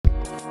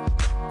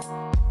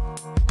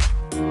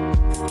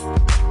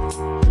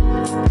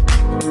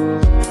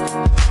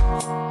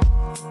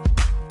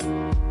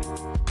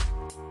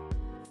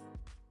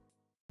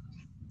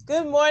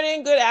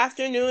morning, good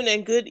afternoon,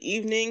 and good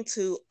evening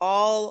to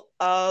all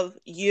of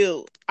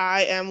you.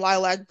 I am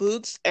Lilac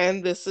Boots,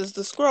 and this is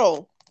The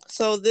Scroll.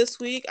 So this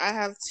week I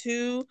have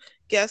two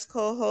guest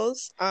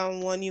co-hosts.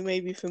 One you may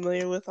be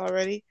familiar with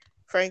already.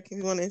 Frank, if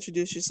you want to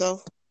introduce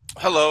yourself.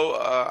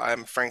 Hello,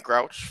 I'm Frank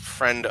Grouch,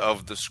 friend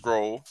of the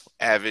Scroll,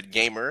 avid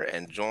gamer,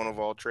 and John of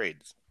all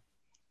trades.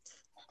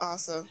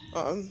 Awesome.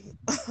 I'm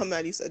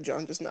mad you said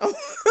John just now.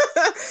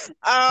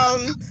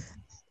 um,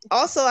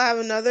 Also, I have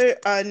another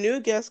new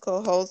guest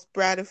co-host,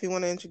 Brad. If you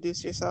want to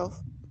introduce yourself.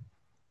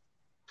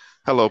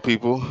 Hello,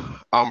 people.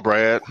 I'm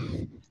Brad.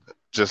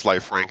 Just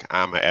like Frank,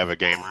 I'm an avid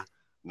gamer,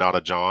 not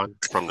a John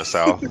from the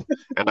South,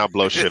 and I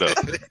blow shit up.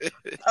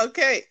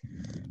 Okay.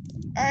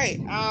 All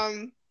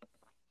right.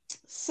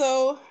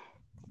 So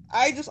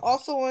I just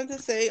also wanted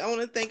to say I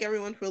want to thank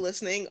everyone for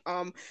listening.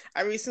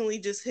 I recently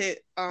just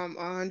hit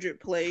 100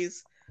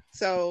 plays,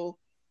 so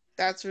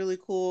that's really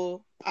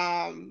cool.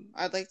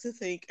 I'd like to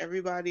thank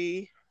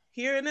everybody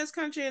here in this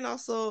country and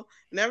also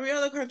in every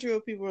other country where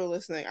people are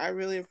listening. I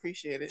really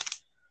appreciate it.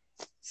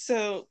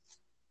 So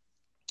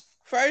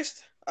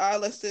first,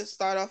 let's just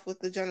start off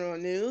with the general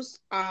news.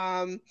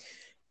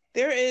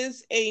 There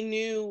is a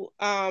new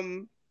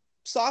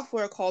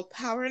software called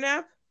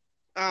PowerNap.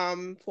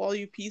 For all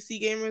you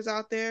PC gamers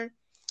out there,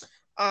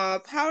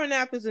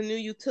 PowerNap is a new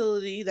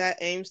utility that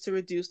aims to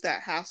reduce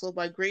that hassle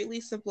by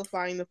greatly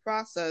simplifying the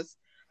process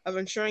of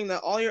ensuring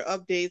that all your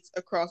updates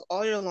across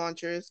all your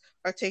launchers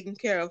are taken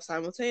care of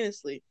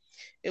simultaneously.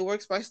 It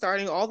works by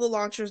starting all the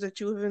launchers that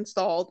you have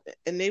installed,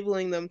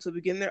 enabling them to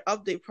begin their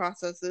update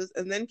processes,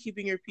 and then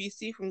keeping your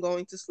PC from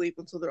going to sleep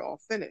until they're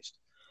all finished.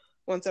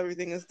 Once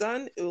everything is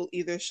done, it will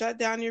either shut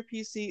down your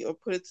PC or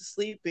put it to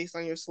sleep based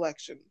on your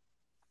selection.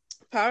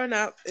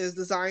 PowerNap is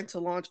designed to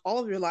launch all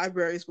of your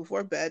libraries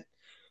before bed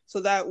so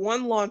that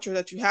one launcher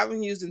that you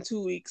haven't used in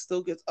 2 weeks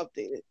still gets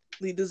updated.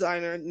 Lead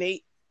designer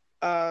Nate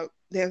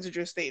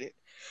Danziger stated.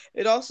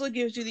 It also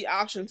gives you the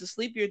option to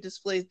sleep your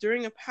displays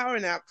during a power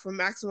nap for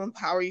maximum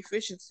power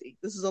efficiency.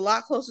 This is a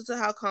lot closer to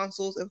how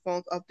consoles and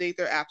phones update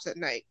their apps at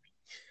night.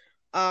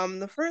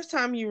 The first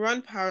time you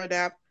run Power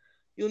Nap,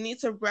 you'll need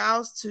to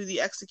browse to the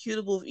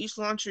executable of each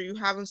launcher you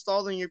have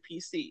installed on your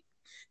PC.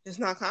 It's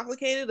not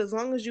complicated as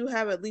long as you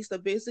have at least a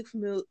basic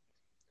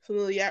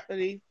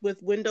familiarity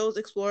with Windows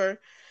Explorer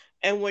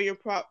and where your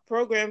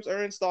programs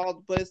are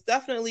installed, but it's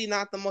definitely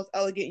not the most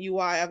elegant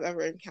UI I've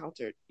ever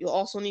encountered. You'll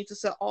also need to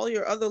set all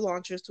your other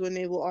launchers to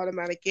enable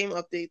automatic game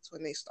updates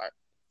when they start.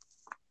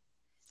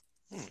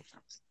 Hmm.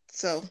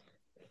 So,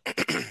 I It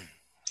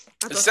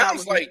thought that sounds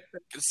was like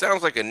interesting. it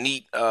sounds like a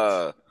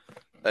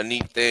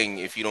neat thing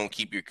if you don't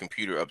keep your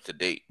computer up to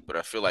date. But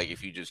I feel like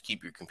if you just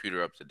keep your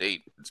computer up to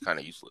date, it's kind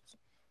of useless.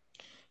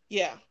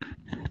 Yeah.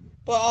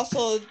 But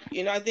also,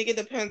 I think it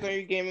depends on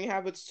your gaming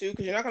habits too,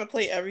 because you're not going to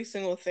play every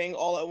single thing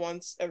all at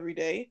once every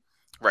day.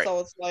 Right. So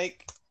it's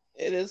like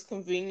it is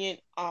convenient.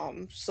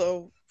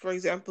 So for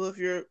example, if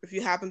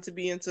you happen to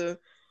be into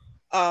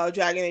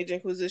Dragon Age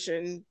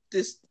Inquisition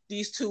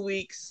these 2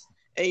 weeks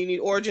and you need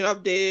Origin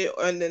updated,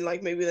 and then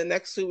like maybe the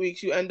next 2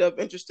 weeks you end up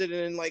interested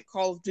in like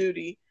Call of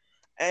Duty,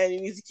 and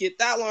you need to get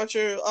that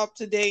launcher up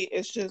to date.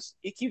 It's just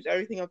it keeps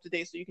everything up to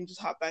date, so you can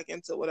just hop back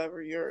into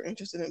whatever you're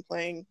interested in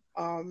playing.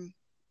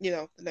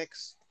 The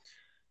next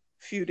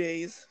few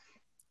days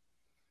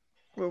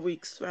or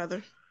weeks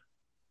rather.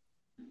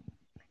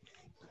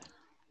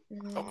 Oh,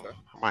 Mm. Okay.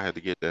 I might have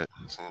to get that.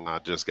 And I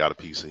just got a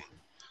PC.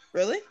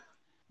 Really?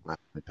 Might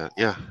get that.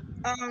 Yeah,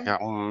 I Um. got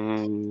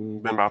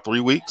been about 3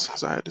 weeks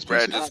since I had this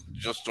Brad PC.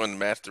 just joined the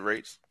master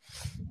race.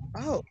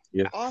 Oh,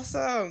 Yeah,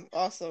 awesome,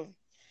 awesome.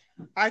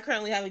 I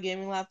currently have a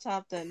gaming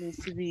laptop that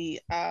needs to be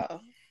it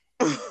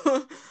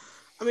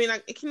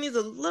can use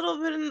a little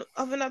bit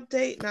of an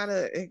update, not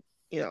a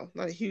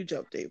huge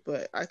update,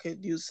 but I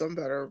could use some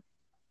better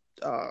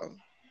uh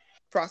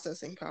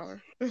processing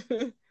power.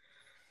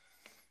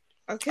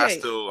 Okay.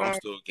 I'm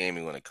still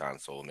gaming on a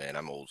console, man.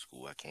 I'm old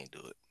school. I can't do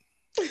it.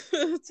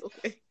 It's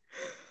okay.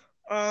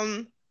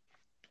 Um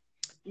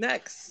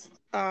Next,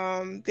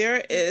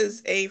 there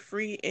is a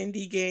free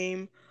indie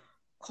game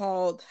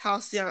called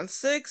Halcyon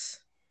 6,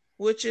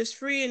 which is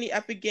free in the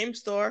Epic Game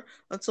Store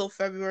until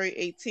February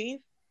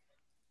 18th.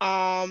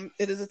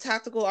 It is a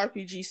tactical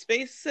RPG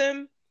space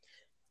sim,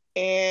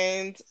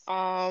 and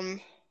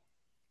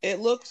it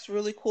looks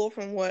really cool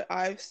from what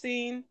I've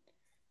seen.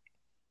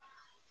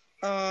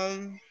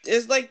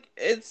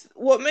 It's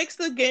what makes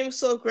the game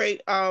so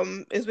great.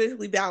 Is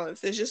basically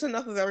balance. There's just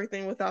enough of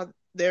everything without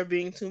there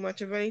being too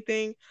much of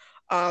anything.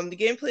 The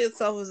gameplay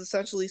itself is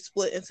essentially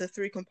split into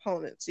three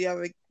components. You have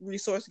a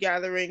resource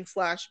gathering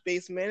slash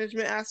base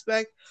management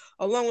aspect,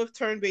 along with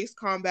turn-based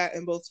combat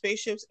in both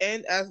spaceships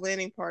and as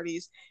landing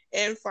parties,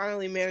 and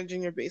finally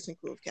managing your base and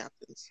crew of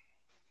captains.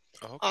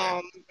 Okay.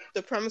 Um,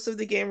 the premise of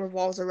the game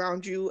revolves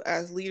around you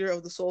as leader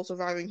of the sole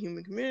surviving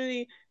human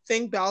community.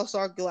 Think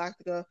Battlestar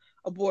Galactica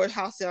aboard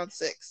Halcyon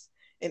 6,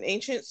 an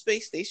ancient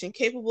space station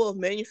capable of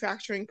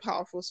manufacturing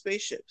powerful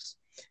spaceships.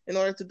 In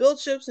order to build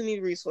ships, you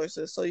need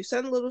resources. So you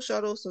send little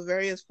shuttles to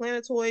various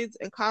planetoids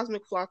and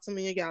cosmic flotsam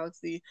in your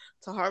galaxy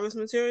to harvest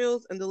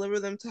materials and deliver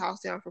them to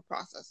Halcyon for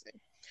processing.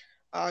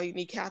 You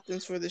need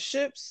captains for the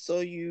ships,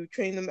 so you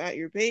train them at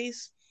your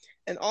base,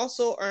 and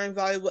also earn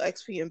valuable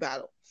XP in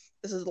battle.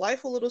 This is a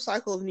delightful little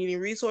cycle of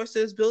needing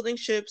resources, building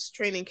ships,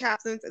 training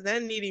captains, and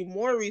then needing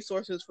more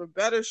resources for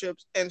better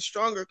ships and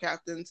stronger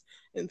captains,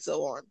 and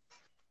so on.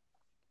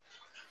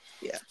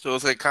 Yeah. So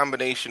it's like a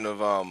combination of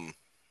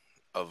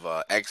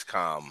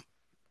XCOM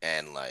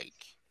and like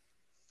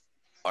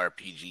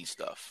RPG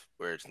stuff,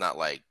 where it's not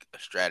like a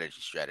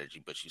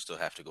strategy, but you still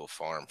have to go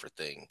farm for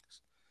things.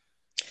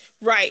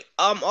 Right.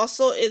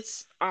 Also,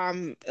 it's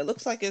it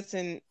looks like it's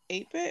in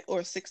 8-bit or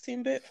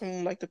 16-bit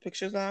from like the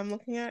pictures that I'm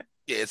looking at.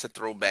 Yeah, it's a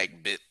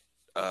throwback bit.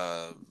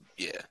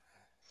 Yeah.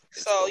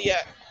 So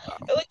yeah,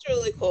 it looks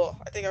really cool.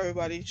 I think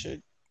everybody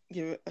should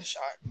give it a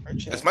shot or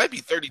check. This might be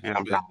 32-bit. Yeah,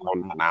 I'm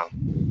downloading that now.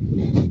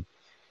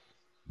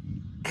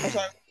 I'm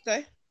sorry, what did you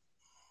say?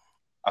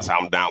 I said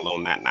I'm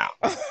downloading that now.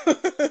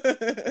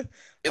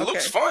 It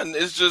looks fun.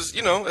 It's just,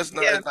 it's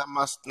not Yeah.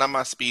 it's not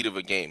my speed of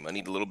a game. I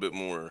need a little bit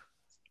more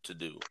to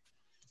do.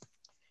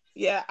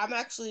 Yeah, I'm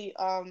actually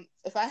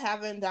if I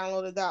haven't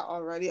downloaded that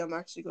already, I'm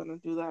actually gonna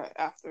do that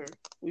after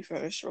we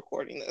finish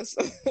recording this.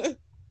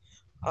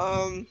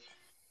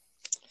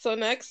 So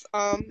next,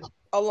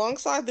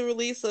 alongside the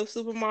release of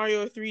Super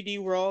Mario 3D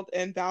World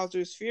and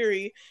Bowser's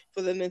Fury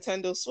for the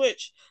Nintendo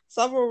Switch,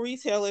 several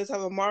retailers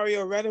have a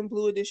Mario Red and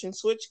Blue Edition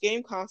Switch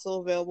game console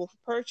available for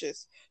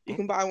purchase. You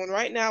can buy one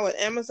right now at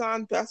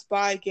Amazon, Best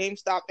Buy,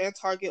 GameStop, and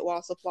Target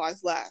while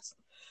supplies last.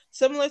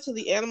 Similar to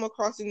the Animal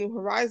Crossing New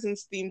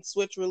Horizons themed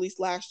Switch released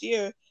last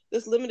year,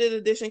 this limited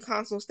edition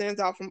console stands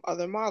out from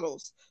other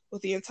models,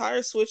 with the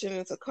entire Switch and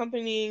its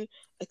accompanying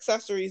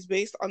accessories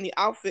based on the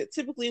outfit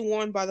typically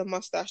worn by the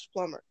mustached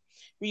plumber.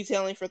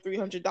 Retailing for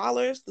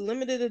 $300, the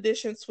limited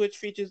edition Switch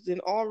features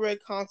an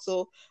all-red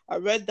console, a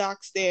red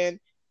dock stand,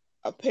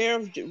 a pair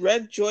of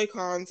red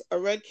Joy-Cons, a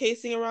red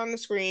casing around the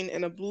screen,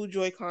 and a blue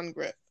Joy-Con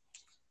grip.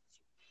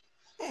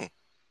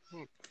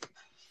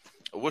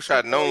 I wish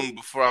I'd known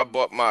before I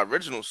bought my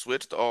original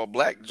Switch, the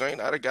all-black joint.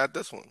 I'd have got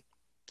this one.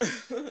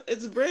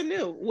 It's brand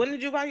new. When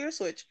did you buy your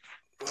Switch?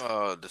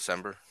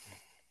 December.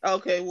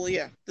 Okay, well,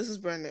 yeah, this is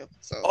brand new.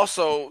 So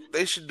Also,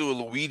 they should do a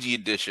Luigi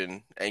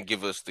edition and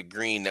give us the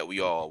green that we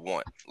all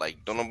want.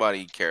 Like, don't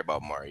nobody care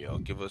about Mario.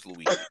 Give us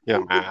Luigi. Yeah,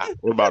 man.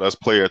 What about us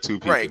player 2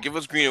 people? Right, give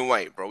us green and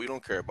white, bro. We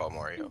don't care about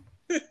Mario.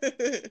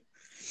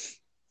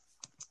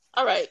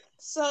 All right,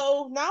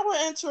 so now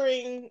we're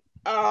entering.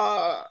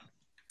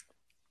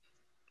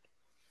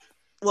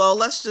 Well,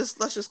 let's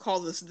just call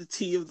this the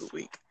tea of the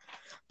week,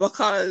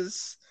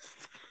 because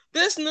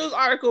this news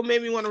article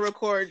made me want to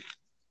record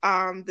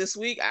this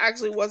week. I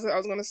was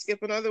going to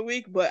skip another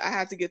week, but I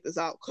had to get this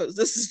out because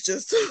this is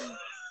just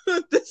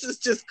this is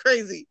just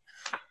crazy.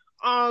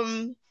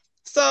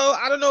 So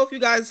I don't know if you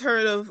guys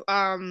heard of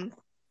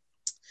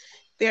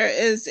there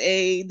is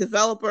a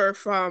developer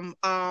from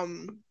I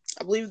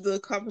believe the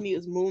company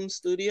is Moon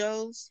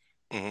Studios.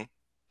 Mm-hmm.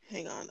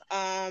 Hang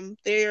on.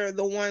 They're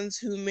the ones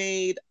who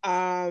made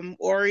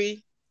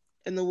Ori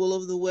and the Will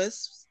of the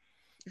Wisps,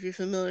 if you're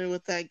familiar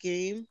with that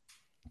game.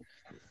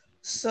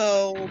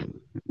 So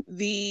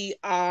the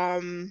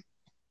hang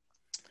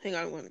on,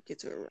 I want to get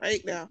to it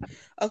right now.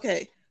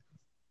 Okay.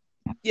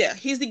 Yeah,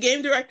 he's the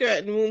game director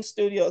at Moon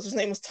Studios. His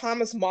name is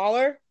Thomas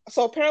Mahler.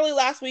 So apparently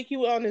last week he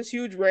went on this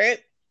huge rant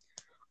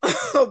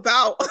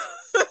about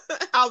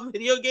how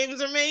video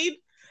games are made.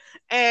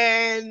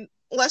 And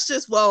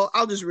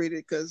I'll just read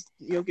it because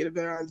you'll get a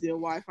better idea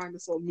why I find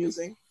it so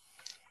amusing.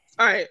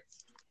 All right.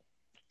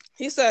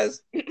 He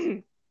says,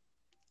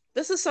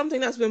 this is something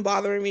that's been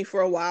bothering me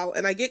for a while,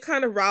 and I get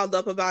kind of riled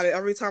up about it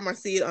every time I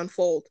see it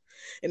unfold.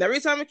 And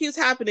every time it keeps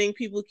happening,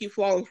 people keep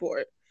falling for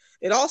it.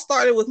 It all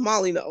started with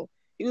Molyneux.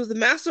 He was the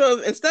master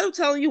of, instead of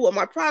telling you what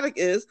my product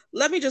is,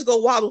 let me just go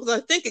wild with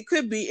what I think it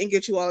could be and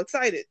get you all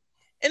excited.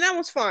 And that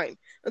was fine,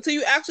 until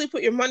you actually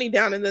put your money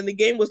down and then the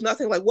game was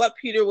nothing like what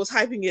Peter was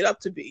hyping it up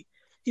to be.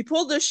 He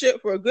pulled this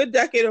shit for a good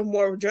decade or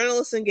more of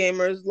journalists and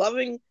gamers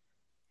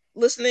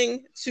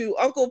listening to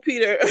Uncle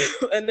Peter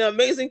and the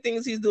amazing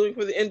things he's doing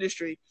for the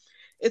industry.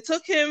 It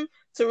took him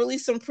to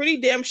release some pretty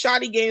damn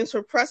shoddy games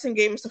for press and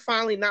gamers to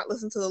finally not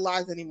listen to the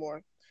lies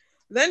anymore.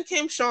 Then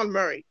came Sean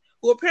Murray,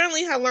 who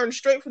apparently had learned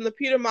straight from the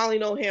Peter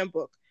Molyneux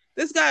handbook.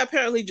 This guy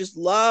apparently just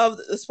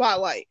loved the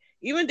spotlight.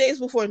 Even days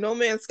before No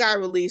Man's Sky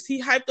released,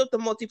 he hyped up the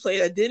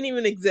multiplayer that didn't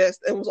even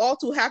exist and was all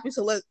too happy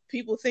to let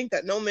people think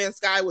that No Man's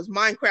Sky was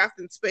Minecraft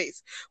in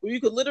space, where you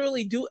could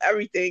literally do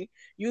everything.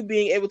 You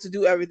being able to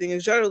do everything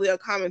is generally a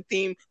common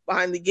theme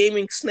behind the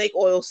gaming snake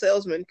oil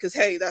salesman, because,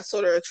 hey, that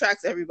sort of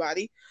attracts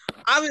everybody.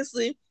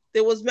 Obviously,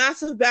 there was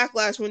massive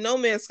backlash when No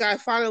Man's Sky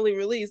finally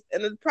released,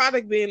 and the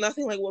product being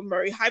nothing like what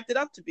Murray hyped it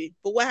up to be.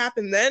 But what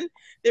happened then?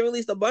 They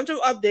released a bunch of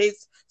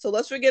updates, so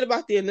let's forget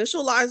about the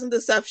initial lies and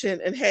deception,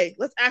 and hey,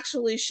 let's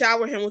actually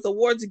shower him with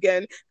awards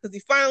again, because he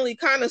finally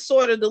kind of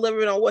sort of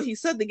delivered on what he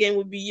said the game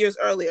would be years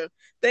earlier.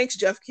 Thanks,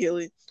 Jeff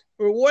Keighley.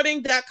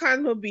 Rewarding that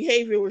kind of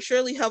behavior would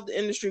surely help the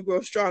industry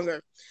grow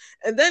stronger.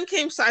 And then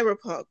came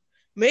Cyberpunk,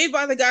 made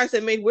by the guys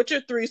that made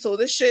Witcher 3, so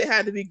this shit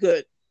had to be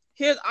good.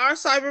 Here's our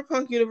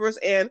Cyberpunk universe,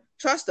 and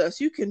trust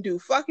us, you can do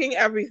fucking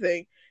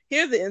everything.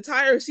 Here, the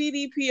entire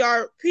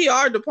CDPR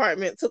PR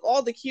department took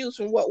all the cues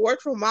from what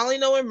worked for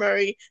Molyneux and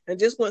Murray and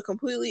just went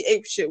completely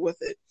apeshit with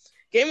it.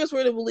 Gamers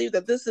were to believe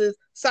that this is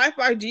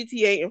sci-fi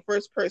GTA in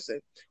first person.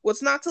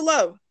 What's not to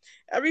love?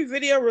 Every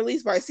video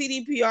released by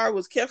CDPR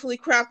was carefully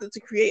crafted to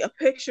create a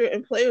picture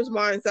in players'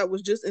 minds that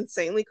was just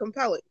insanely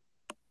compelling.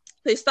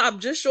 They stopped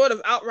just short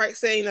of outright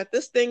saying that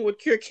this thing would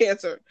cure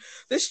cancer.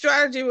 This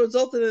strategy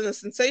resulted in a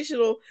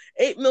sensational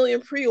 8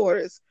 million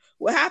pre-orders.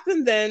 What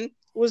happened then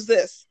was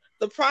this.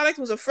 The product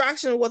was a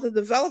fraction of what the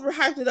developer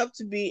hyped it up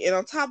to be, and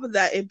on top of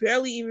that, it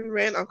barely even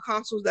ran on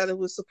consoles that it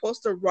was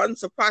supposed to run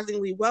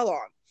surprisingly well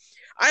on.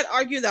 I'd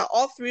argue that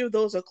all three of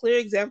those are clear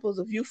examples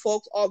of you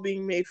folks all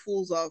being made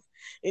fools of.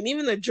 And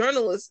even the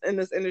journalists in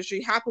this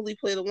industry happily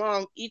played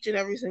along each and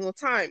every single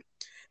time.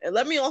 And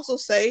let me also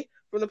say,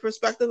 from the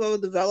perspective of a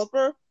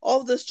developer,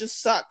 all of this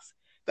just sucks.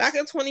 Back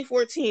in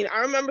 2014, I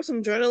remember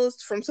some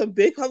journalists from some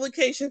big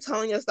publication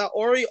telling us that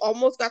Ori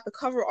almost got the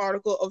cover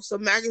article of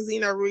some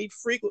magazine I read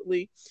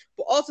frequently,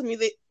 but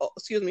ultimately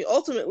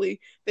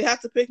they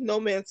had to pick No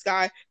Man's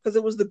Sky because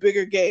it was the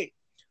bigger game.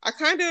 I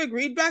kind of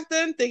agreed back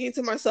then, thinking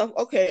to myself,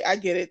 okay, I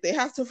get it. They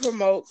have to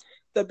promote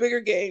the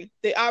bigger game.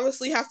 They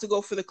obviously have to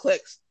go for the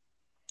clicks.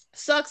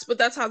 Sucks, but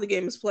that's how the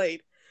game is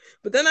played.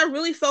 But then I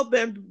really felt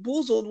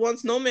bamboozled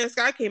once No Man's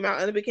Sky came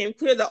out, and it became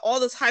clear that all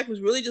this hype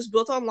was really just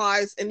built on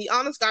lies, and the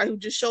honest guy who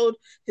just showed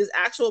his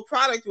actual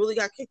product really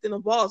got kicked in the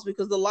balls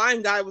because the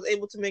lying guy was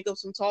able to make up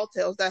some tall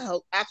tales that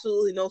held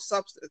absolutely no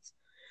substance.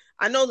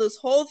 I know this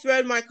whole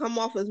thread might come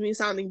off as me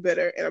sounding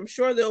bitter, and I'm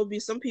sure there will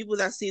be some people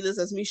that see this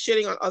as me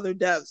shitting on other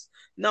devs.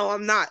 No,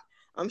 I'm not.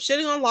 I'm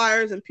shitting on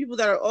liars and people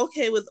that are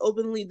okay with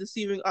openly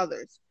deceiving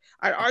others.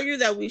 I'd argue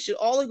that we should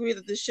all agree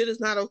that this shit is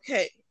not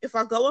okay. If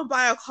I go and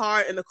buy a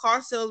car and the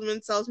car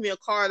salesman sells me a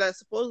car that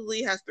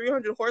supposedly has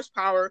 300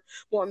 horsepower,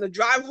 but on the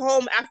drive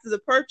home after the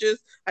purchase,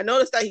 I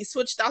noticed that he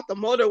switched out the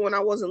motor when I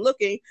wasn't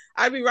looking,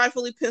 I'd be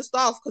rightfully pissed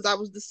off because I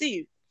was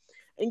deceived.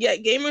 And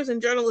yet gamers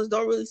and journalists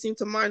don't really seem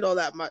to mind all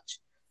that much.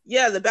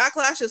 Yeah, the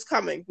backlash is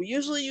coming, but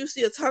usually you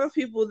see a ton of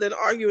people then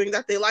arguing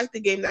that they like the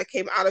game that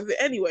came out of it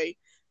anyway.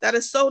 That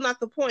is so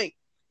not the point.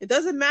 It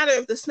doesn't matter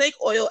if the snake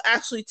oil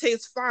actually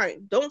tastes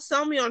fine. Don't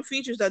sell me on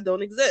features that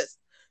don't exist.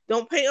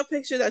 Don't paint a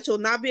picture that you'll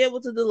not be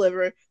able to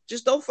deliver.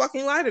 Just don't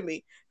fucking lie to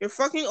me. You're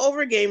fucking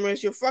over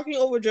gamers. You're fucking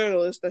over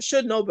journalists that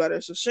should know better,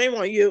 so shame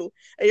on you.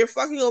 And you're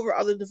fucking over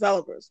other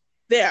developers.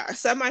 There, I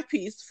said my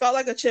piece. Felt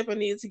like a chip I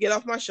needed to get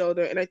off my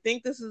shoulder, and I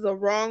think this is a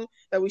wrong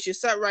that we should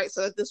set right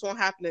so that this won't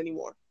happen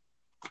anymore.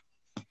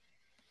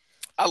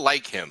 I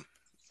like him.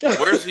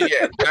 Where's he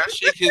at? Can I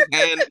shake his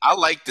hand? I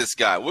like this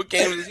guy. What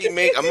games does he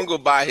make? I'm gonna go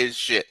buy his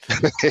shit.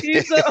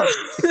 He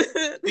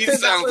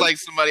sounds like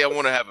somebody I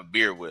want to have a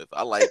beer with.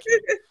 I like him.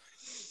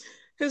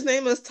 His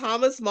name is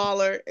Thomas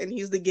Mahler, and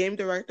he's the game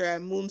director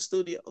at Moon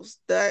Studios.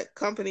 That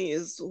company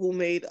is who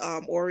made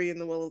Ori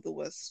and the Will of the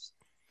Wisps,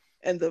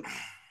 and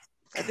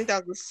I think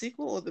that was the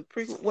sequel or the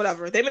prequel,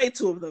 whatever. They made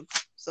two of them.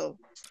 So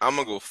I'm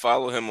gonna go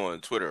follow him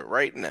on Twitter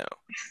right now.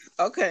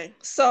 Okay,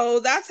 so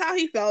that's how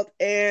he felt,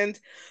 and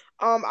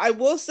I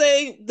will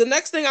say the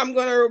next thing I'm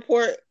going to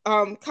report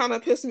kind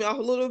of pissed me off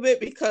a little bit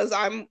because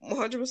I'm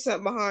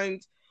 100%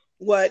 behind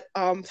what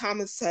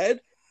Thomas said.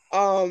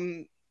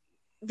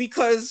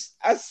 Because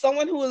as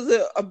someone who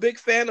is a big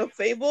fan of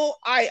Fable,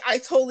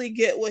 I totally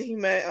get what he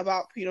meant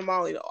about Peter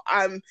Molyneux.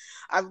 I've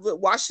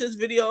watched his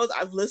videos.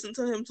 I've listened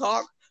to him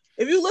talk.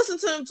 If you listen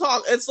to him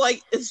talk,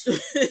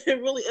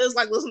 it really is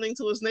like listening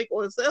to a snake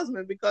oil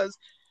salesman because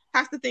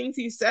half the things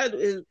he said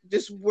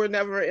were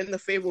never in the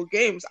Fable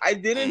games. I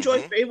did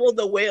enjoy Fable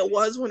the way it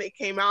was when it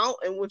came out,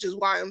 and which is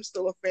why I'm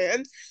still a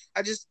fan.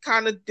 I just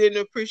kind of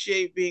didn't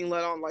appreciate being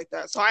let on like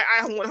that. So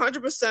I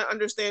 100%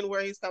 understand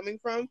where he's coming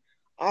from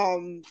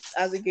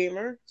as a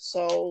gamer.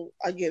 So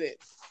I get it.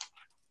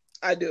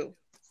 I do.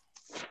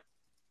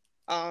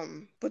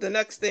 But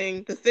the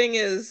thing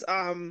is,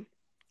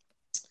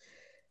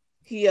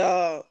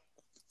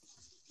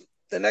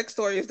 the next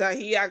story is that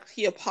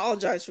he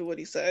apologized for what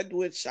he said,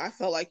 which I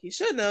felt like he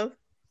shouldn't have.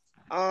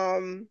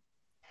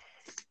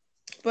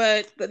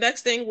 But the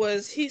next thing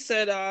was he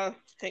said,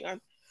 hang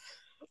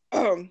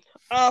on.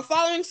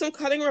 Following some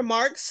cutting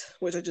remarks,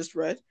 which I just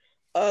read,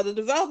 the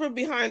developer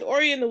behind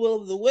Ori and the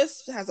Will of the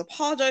Wisps has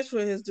apologized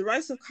for his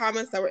derisive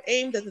comments that were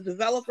aimed at the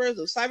developers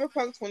of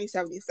Cyberpunk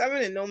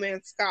 2077 and No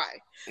Man's Sky.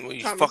 Well,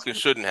 you fucking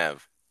shouldn't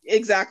have.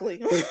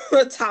 Exactly.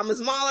 Thomas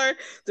Mahler,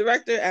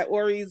 director at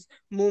Ori's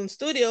Moon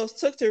Studios,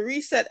 took to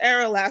Reset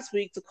Era last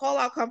week to call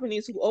out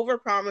companies who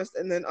overpromised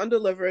and then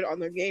undelivered on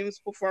their game's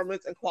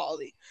performance and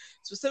quality,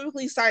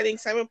 specifically citing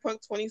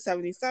Cyberpunk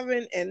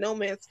 2077 and No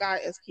Man's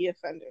Sky as key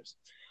offenders.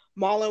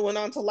 Mahler went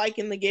on to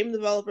liken the game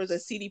developers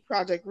at CD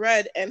Projekt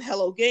Red and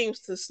Hello Games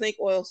to snake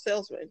oil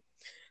salesmen.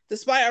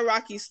 Despite a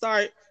rocky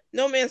start,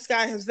 No Man's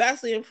Sky has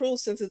vastly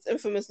improved since its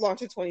infamous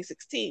launch in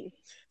 2016.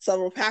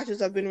 Several patches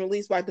have been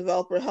released by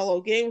developer Hello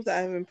Games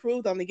that have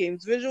improved on the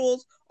game's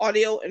visuals,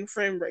 audio, and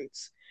frame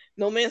rates.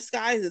 No Man's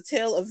Sky is a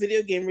tale of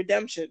video game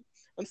redemption.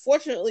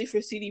 Unfortunately for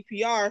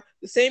CDPR,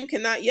 the same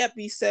cannot yet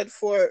be said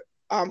for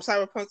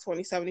Cyberpunk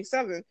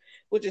 2077,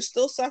 which is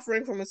still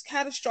suffering from its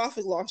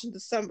catastrophic launch in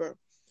December.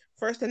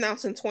 First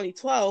announced in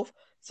 2012,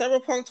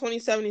 Cyberpunk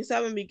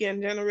 2077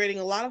 began generating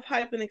a lot of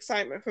hype and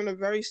excitement from the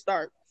very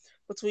start.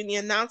 Between the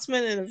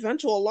announcement and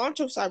eventual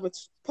launch of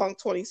Cyberpunk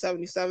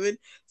 2077,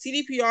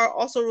 CDPR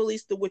also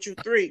released The Witcher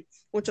 3,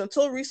 which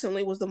until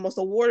recently was the most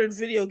awarded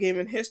video game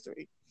in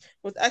history.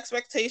 With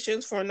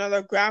expectations for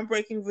another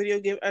groundbreaking video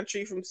game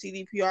entry from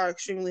CDPR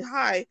extremely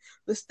high,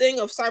 the sting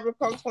of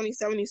Cyberpunk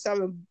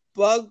 2077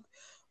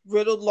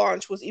 bug-riddled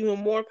launch was even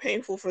more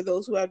painful for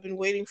those who had been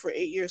waiting for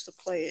 8 years to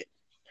play it.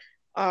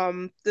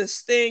 The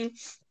sting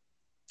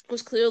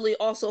was clearly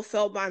also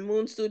felt by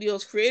Moon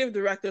Studios creative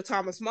director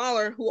Thomas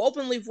Mahler, who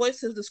openly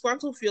voiced his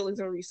disgruntled feelings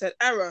in Reset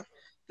Era.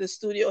 The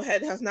studio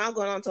head has now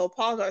gone on to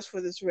apologize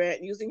for this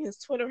rant using his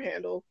Twitter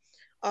handle.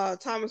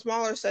 Thomas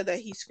Mahler said that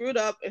he screwed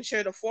up and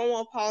shared a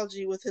formal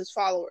apology with his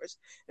followers.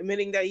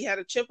 Admitting that he had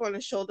a chip on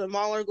his shoulder,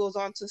 Mahler goes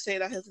on to say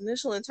that his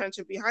initial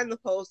intention behind the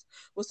post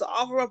was to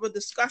offer up a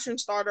discussion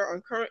starter on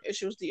current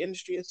issues the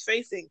industry is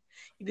facing.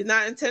 He did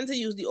not intend to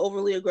use the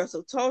overly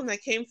aggressive tone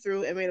that came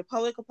through and made a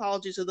public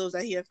apology to those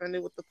that he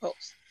offended with the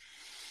post.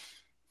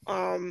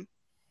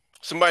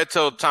 Somebody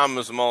tell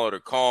Thomas Mahler to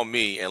call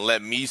me and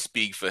let me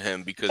speak for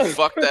him, because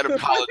fuck that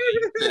apology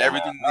and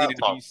everything needed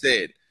to be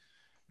said.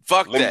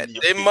 Fuck that.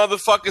 They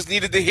motherfuckers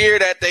needed to hear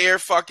that they are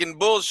fucking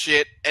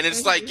bullshit. And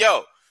it's like,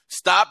 yo,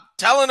 stop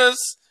telling us.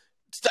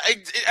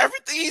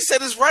 Everything he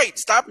said is right.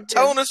 Stop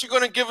telling us you're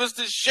going to give us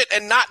this shit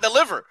and not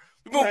deliver.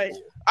 Right.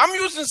 I'm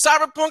using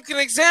Cyberpunk as an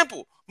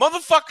example.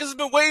 Motherfuckers have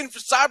been waiting for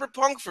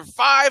Cyberpunk for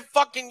 5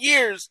 fucking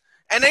years,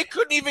 and they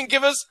couldn't even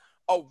give us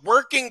a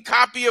working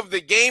copy of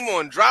the game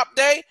on drop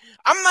day.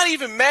 I'm not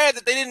even mad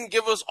that they didn't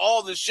give us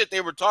all the shit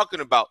they were talking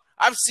about.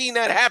 I've seen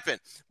that happen.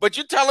 But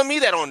you're telling me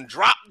that on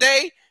drop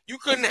day, you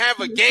couldn't have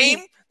a game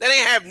that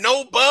ain't have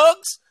no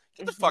bugs?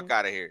 Get the fuck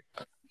out of here.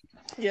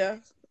 Yeah,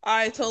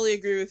 I totally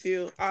agree with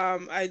you.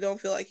 I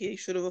don't feel like he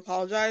should have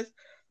apologized.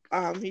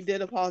 He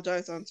did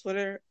apologize on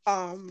Twitter.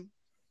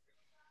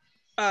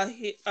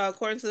 He,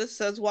 according to this,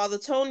 says, while the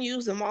tone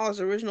used in Mahler's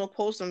original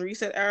post on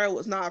Reset Era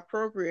was not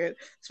appropriate,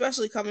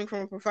 especially coming from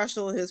a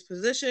professional in his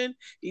position,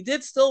 he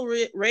did still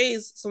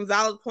raise some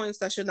valid points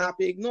that should not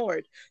be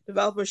ignored.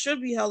 Developers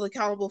should be held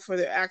accountable for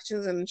their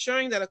actions, and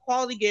ensuring that a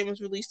quality game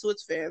is released to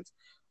its fans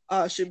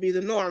should be the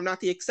norm,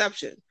 not the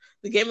exception.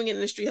 The gaming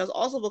industry has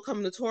also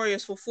become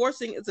notorious for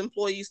forcing its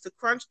employees to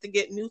crunch to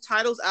get new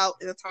titles out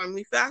in a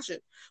timely fashion,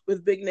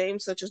 with big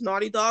names such as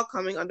Naughty Dog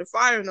coming under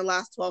fire in the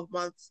last 12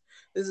 months.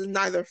 This is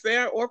neither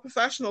fair or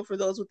professional for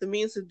those with the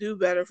means to do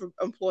better for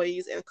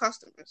employees and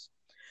customers.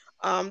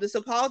 This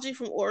apology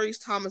from Ori's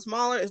Thomas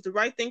Mahler is the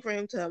right thing for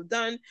him to have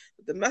done,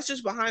 but the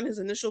message behind his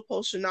initial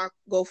post should not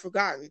go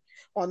forgotten.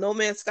 While No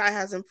Man's Sky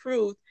has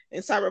improved,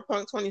 and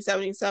Cyberpunk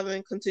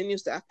 2077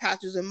 continues to have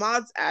patches and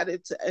mods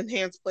added to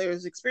enhance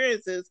players'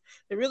 experiences,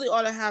 they really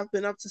ought to have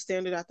been up to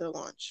standard at their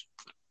launch.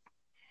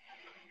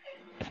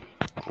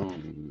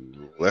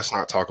 Ooh, let's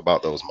not talk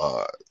about those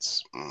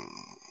mods.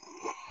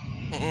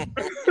 I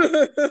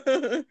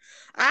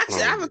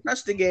haven't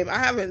touched the game. I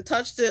haven't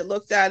touched it,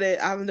 looked at it.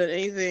 I haven't done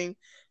anything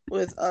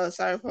with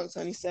Cyberpunk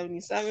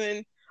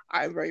 2077.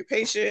 I'm very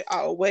patient.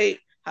 I'll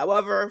wait.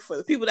 However, for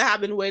the people that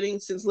have been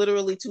waiting since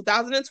literally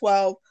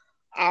 2012,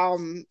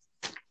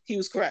 he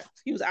was correct.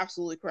 He was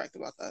absolutely correct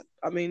about that.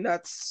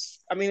 It's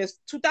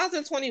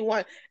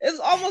 2021. It's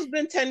almost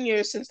been 10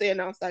 years since they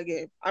announced that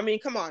game. I mean,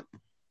 come on.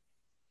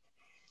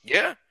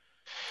 Yeah.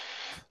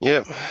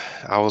 Yep.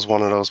 I was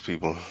one of those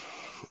people.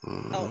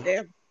 Oh,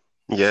 damn.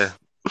 Yeah.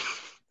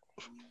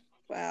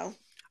 Wow.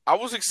 I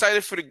was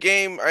excited for the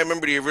game. I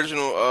remember the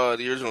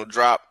original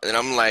drop, and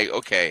I'm like,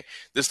 okay,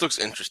 this looks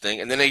interesting.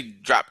 And then they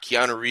dropped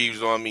Keanu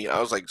Reeves on me. I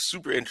was like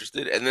super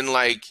interested. And then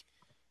like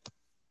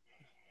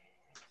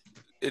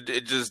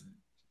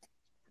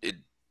it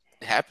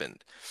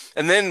happened.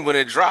 And then when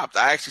it dropped,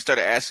 I actually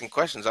started asking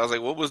questions. I was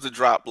like, what was the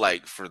drop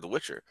like for The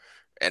Witcher?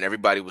 And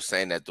everybody was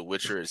saying that The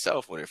Witcher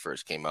itself, when it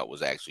first came out,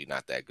 was actually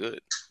not that good.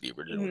 The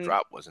original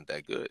drop wasn't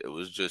that good. It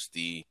was just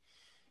the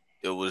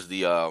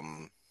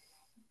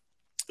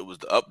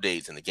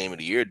updates and the Game of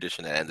the Year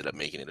edition that ended up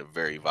making it a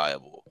very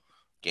viable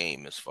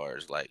game as far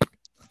as like,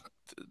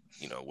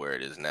 where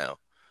it is now.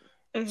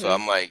 So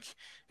I'm like,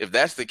 if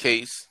that's the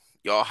case,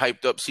 y'all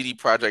hyped up CD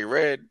Projekt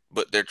Red,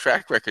 but their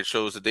track record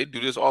shows that they do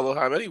this all the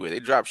time anyway. They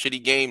drop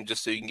shitty games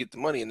just so you can get the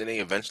money, and then they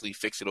eventually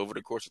fix it over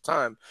the course of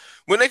time.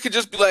 When they could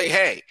just be like,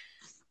 hey,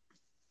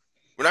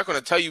 we're not going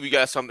to tell you we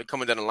got something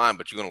coming down the line,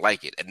 but you're going to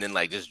like it, and then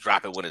like just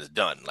drop it when it's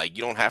done. Like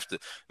you don't have to.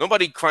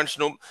 Nobody crunched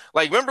no.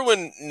 Like remember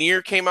when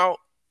Nier came out,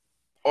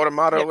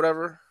 Automata or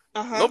whatever?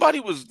 Nobody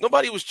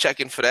was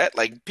checking for that.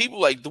 Like people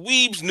like the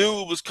weebs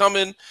knew it was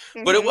coming,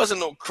 but it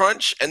wasn't no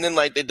crunch. And then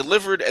like they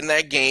delivered, and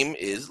that game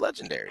is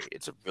legendary.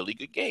 It's a really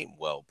good game,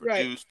 well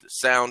produced. Right. The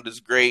sound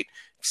is great,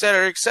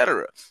 etc.,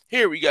 etc.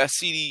 Here we got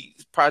CD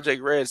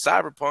Projekt Red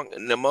Cyberpunk,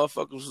 and the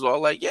motherfuckers was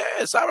all like, "Yeah,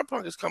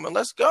 Cyberpunk is coming.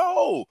 Let's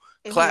go!"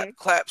 Clap,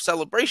 clap,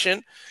 celebration.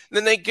 And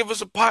then they give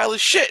us a pile of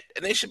shit,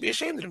 and they should be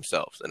ashamed of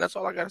themselves. And that's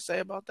all I gotta say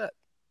about that.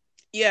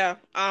 Yeah.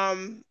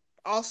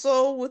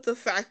 Also, with the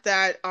fact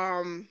that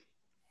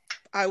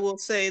I will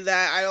say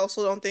that I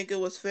also don't think it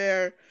was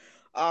fair.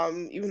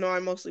 Even though I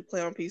mostly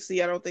play on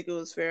PC, I don't think it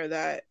was fair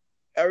that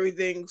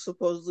everything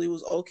supposedly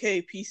was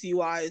okay PC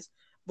wise,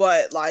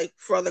 but like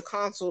for other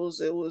consoles,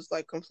 it was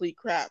like complete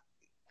crap.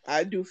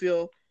 I do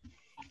feel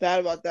bad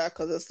about that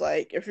because it's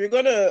like if you're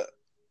gonna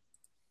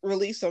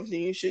release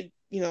something, you should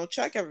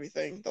check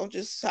everything. Don't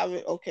just have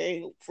it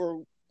okay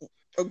for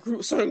a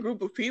certain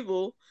group of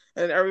people,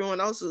 and everyone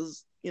else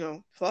is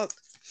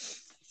fucked.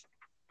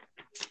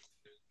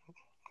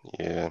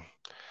 Yeah.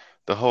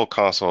 The whole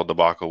console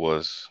debacle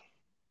was,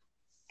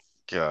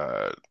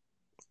 God.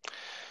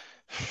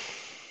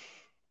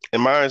 In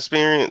my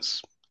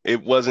experience,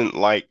 it wasn't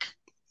like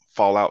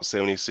Fallout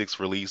 76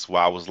 release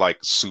where I was like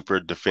super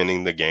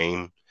defending the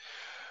game.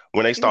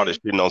 When they started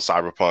shitting on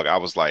Cyberpunk, I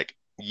was like,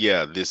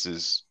 yeah, this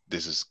is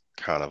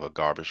kind of a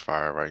garbage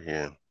fire right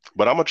here.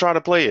 But I'm gonna try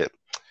to play it.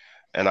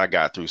 And I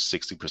got through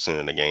 60%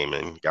 of the game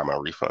and got my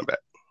refund back.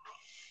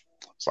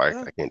 So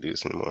I can't do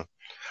this anymore.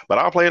 But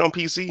I'll play it on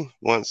PC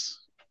once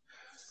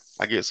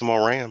I get some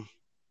more RAM.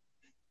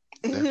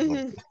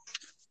 Definitely.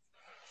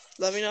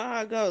 Let me know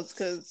how it goes,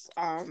 because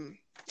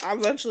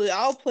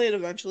I'll play it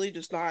eventually,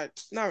 just not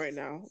right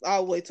now.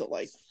 I'll wait till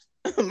like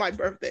my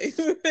birthday,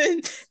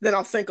 and then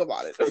I'll think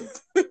about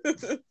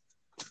it.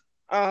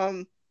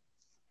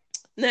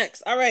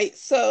 Next, all right.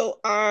 So,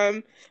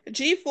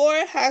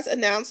 G4 has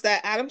announced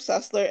that Adam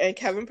Sessler and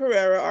Kevin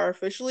Pereira are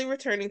officially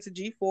returning to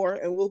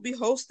G4 and will be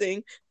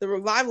hosting the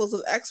revivals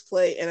of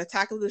X-Play and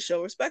Attack of the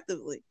Show,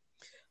 respectively.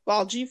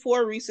 While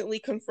G4 recently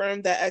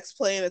confirmed that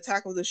X-Play and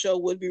Attack of the Show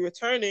would be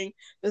returning,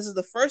 this is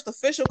the first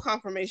official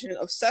confirmation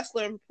of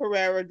Sessler and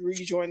Pereira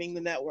rejoining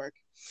the network.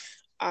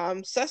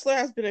 Sessler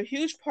has been a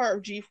huge part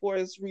of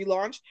G4's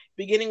relaunch,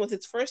 beginning with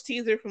its first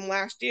teaser from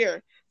last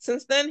year.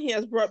 Since then, he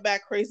has brought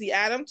back Crazy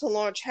Adam to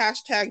launch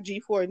hashtag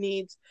G4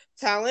 Needs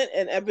Talent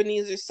and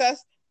Ebenezer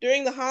Sess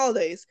during the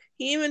holidays.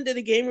 He even did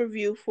a game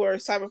review for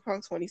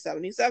Cyberpunk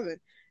 2077.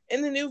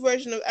 In the new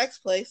version of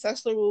X-Play,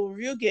 Sessler will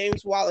review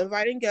games while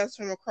inviting guests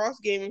from across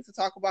gaming to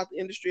talk about the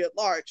industry at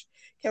large.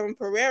 Kevin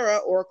Pereira,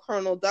 or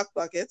Colonel Duck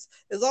Buckets,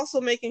 is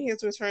also making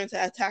his return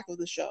to Attack of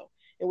the Show,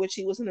 in which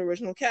he was an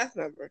original cast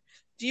member.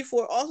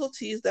 G4 also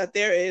teased that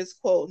there is,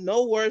 quote,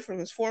 no word from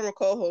his former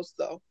co-host,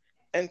 though,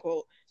 end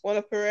quote. One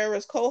of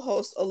Pereira's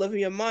co-hosts,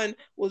 Olivia Munn,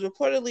 was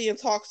reportedly in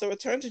talks to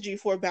return to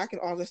G4 back in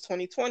August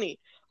 2020.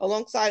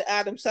 Alongside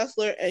Adam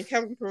Sessler and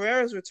Kevin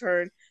Pereira's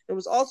return, it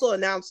was also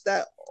announced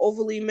that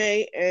Overly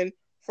May and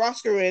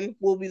Froskerin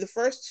will be the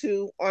first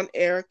two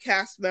on-air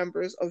cast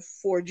members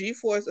for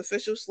G4's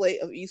official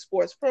slate of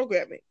esports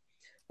programming.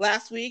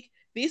 Last week,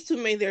 these two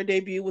made their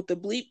debut with the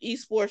Bleep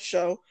Esports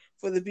show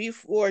for the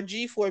B4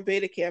 G4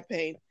 beta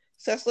campaign.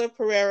 Sessler,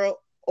 Pereira,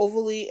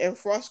 Overly, and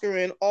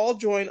Froskerin all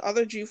joined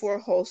other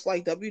G4 hosts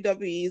like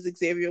WWE's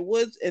Xavier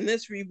Woods in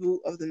this reboot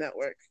of the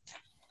network.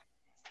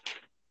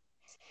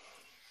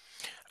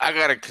 I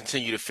gotta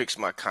continue to fix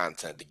my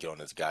content to get on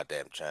this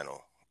goddamn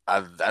channel.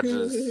 I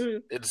just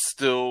it's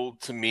still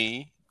to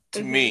me,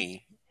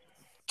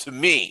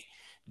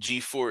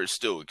 G4 is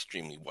still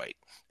extremely white,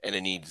 and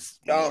it needs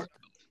more.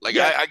 Like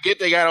I get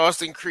they got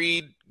Austin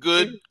Creed,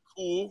 good,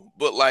 cool,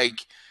 but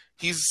like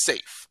he's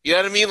safe. You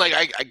know what I mean?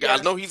 Like I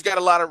know he's got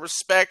a lot of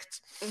respect,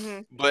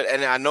 but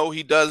I know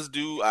he does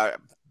do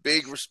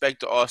big respect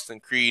to Austin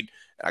Creed.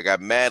 I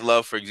got mad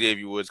love for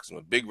Xavier Woods because I'm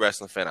a big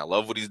wrestling fan. I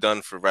love what he's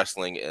done for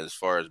wrestling as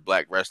far as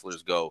black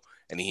wrestlers go,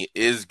 and he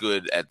is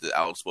good at the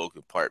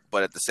outspoken part.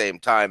 But at the same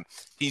time,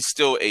 he's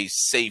still a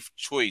safe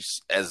choice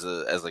as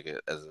a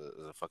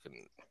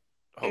fucking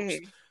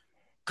host.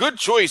 Good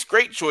choice,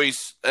 great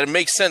choice, and it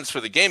makes sense for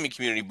the gaming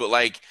community. But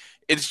like,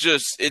 it's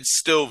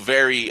still a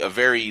very,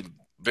 very,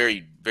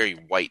 very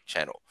white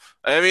channel.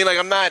 I mean, like,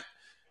 I'm not.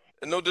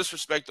 No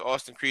disrespect to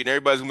Austin Creed. And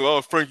everybody's gonna go,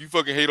 oh, Frank, you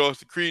fucking hate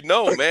Austin Creed.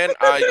 No, man.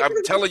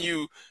 I'm telling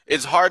you,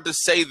 it's hard to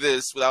say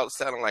this without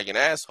sounding like an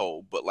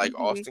asshole, but like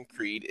Austin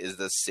Creed is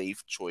the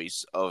safe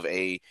choice of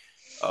a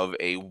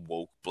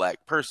woke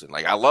black person.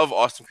 Like I love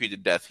Austin Creed to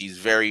death. He's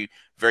very,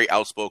 very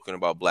outspoken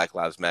about Black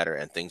Lives Matter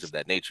and things of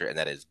that nature, and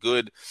that is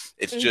good.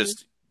 It's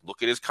just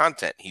look at his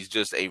content. He's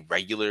just a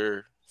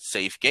regular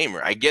safe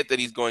gamer. I get that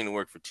he's going to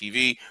work for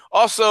TV.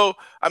 Also,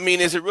 I mean,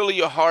 is it really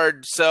a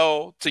hard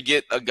sell to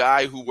get a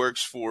guy who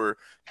works for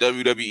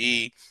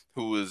WWE,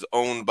 who is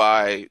owned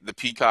by the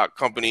Peacock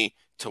company,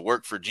 to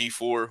work for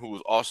G4, who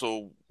is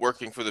also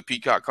working for the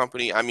Peacock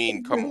company? I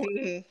mean, come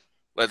on.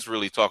 Let's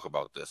really talk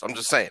about this. I'm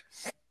just saying.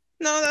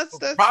 No,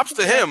 that's props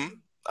to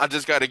him. I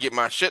just got to get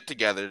my shit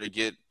together to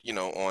get,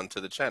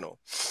 onto the channel.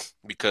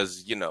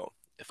 Because,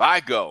 if I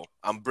go,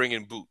 I'm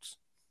bringing boots.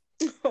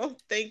 Oh,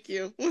 thank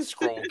you.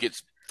 Scroll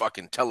gets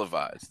fucking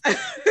televised.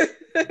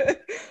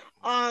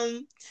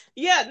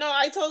 Yeah, no,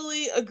 I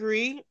totally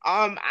agree.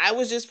 I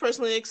was just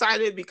personally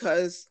excited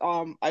because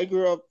I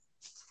grew up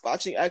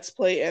watching X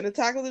Play and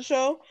Attack of the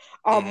Show.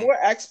 More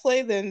X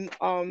Play than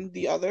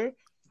the other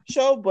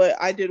show, but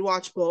I did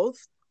watch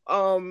both.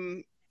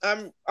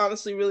 I'm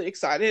honestly really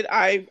excited.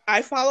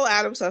 I follow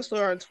Adam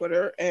Sessler on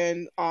Twitter,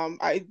 and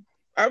I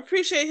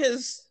appreciate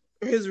his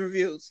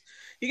reviews.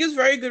 He gives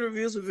very good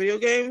reviews of video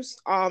games.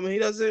 He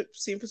doesn't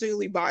seem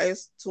particularly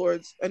biased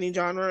towards any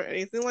genre or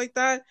anything like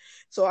that.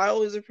 So I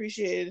always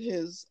appreciated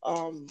his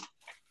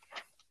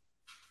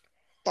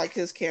like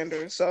his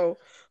candor. So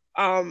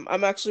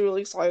I'm actually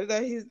really excited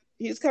that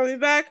he's coming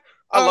back.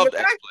 I loved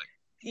X Play.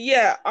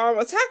 Yeah,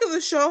 Attack of the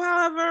Show,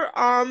 however,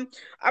 I'm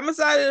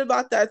excited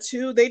about that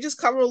too. They just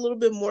cover a little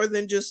bit more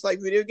than just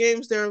like video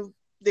games.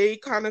 They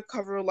kind of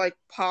cover like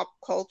pop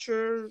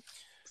culture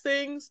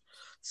things.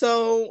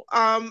 So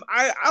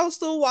I'll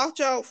still watch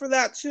out for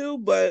that too,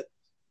 but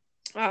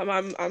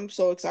I'm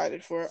so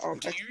excited for Do you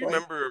X-Play.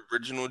 remember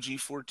original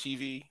G4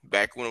 TV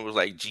back when it was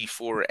like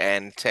G4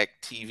 and Tech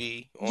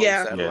TV on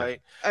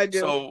satellite? Yeah, I do.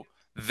 So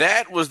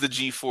that was the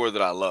G4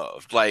 that I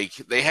loved. Like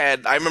they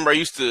had, I remember I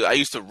used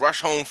to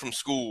rush home from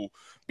school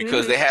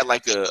because they had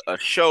like a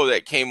show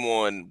that came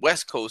on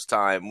West Coast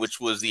time, which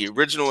was the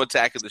original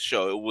Attack of the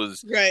Show. It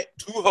was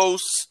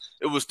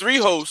it was 3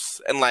 hosts,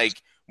 and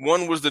like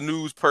one was the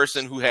news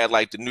person who had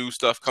like the news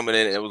stuff coming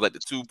in, and it was like the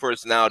 2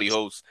 personality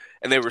hosts,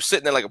 and they were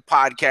sitting at like a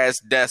podcast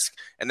desk,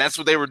 and that's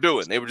what they were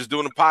doing. They were just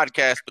doing a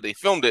podcast, but they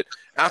filmed it.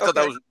 And I thought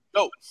that was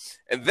dope.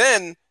 And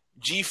then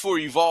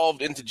G4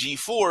 evolved into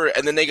G4,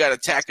 and then they got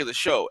Attack of the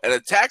Show. And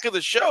Attack of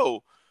the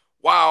Show,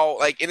 while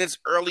like in its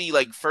early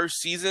like first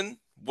season,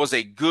 was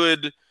a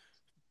good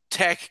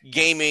tech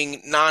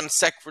gaming non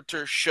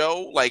sequitur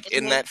show, like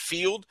in that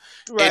field.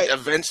 It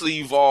eventually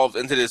evolved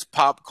into this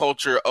pop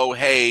culture. Oh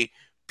hey,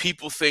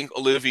 people think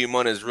Olivia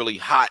Munn is really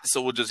hot,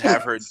 so we'll just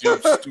have her do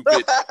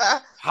stupid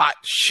hot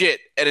shit.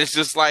 And it's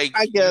just like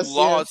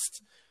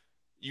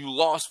you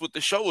lost what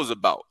the show was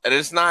about. And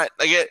it's not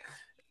like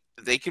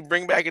they can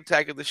bring back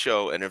Attack of the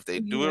Show, and if they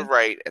do it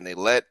right and they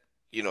let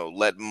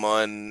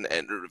Munn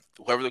and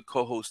whoever the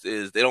co-host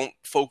is, they don't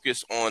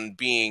focus on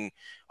being,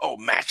 oh,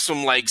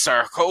 Maxim likes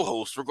our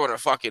co-host, we're going to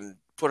fucking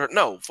put her.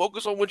 No,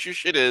 focus on what your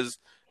shit is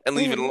and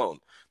leave it alone.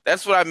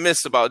 That's what I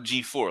miss about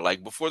G4.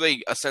 Like before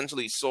they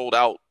essentially sold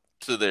out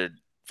to their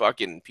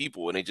fucking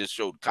people and they just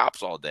showed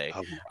cops all day,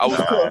 I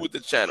was cool with the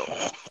channel.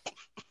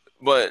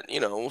 But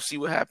we'll see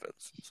what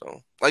happens.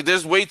 So, like,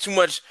 there's way too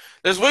much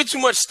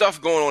stuff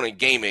going on in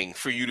gaming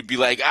for you to be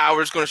like,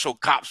 we're just gonna show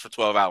cops for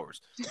 12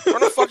 hours.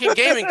 Run a fucking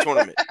gaming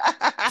tournament.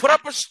 Put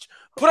up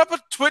a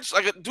Twitch,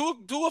 like do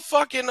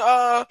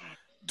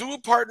a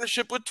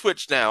partnership with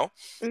Twitch now,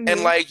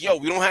 and like,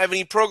 we don't have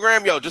any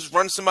program, just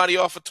run somebody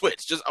off of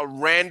Twitch, just a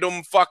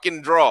random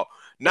fucking draw.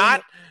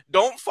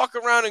 Don't fuck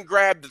around and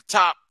grab the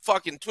top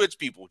fucking Twitch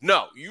people.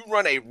 No, you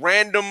run a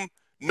random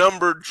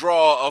number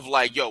draw of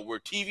like, we're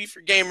TV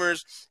for gamers.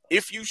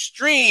 If you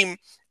stream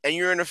and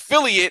you're an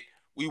affiliate,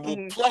 we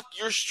will pluck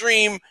your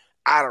stream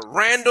out of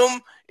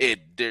random.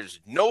 There's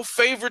no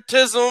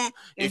favoritism.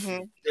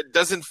 It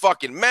doesn't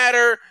fucking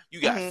matter. You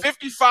got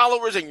 50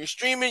 followers and you're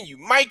streaming, you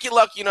might get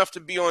lucky enough to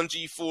be on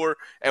G4,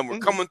 and we're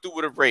coming through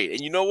with a raid. And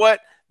you know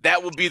what?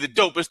 That would be the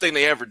dopest thing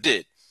they ever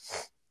did.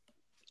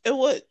 It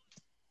would.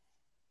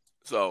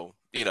 So,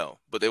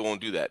 but they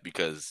won't do that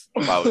because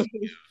if I would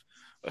give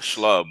a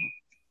schlub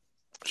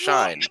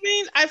shine. Well, I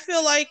mean, I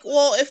feel like,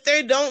 if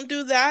they don't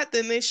do that,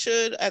 then they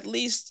should at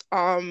least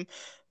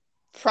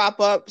prop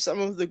up some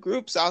of the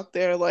groups out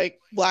there, like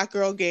Black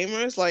Girl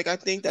Gamers. Like, I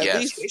think that at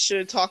least they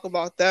should talk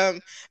about them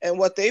and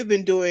what they've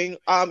been doing.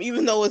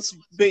 Even though it's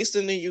based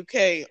in the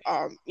UK,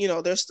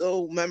 there's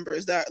still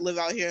members that live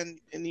out here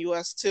in the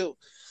US too.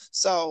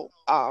 So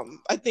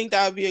I think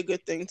that would be a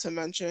good thing to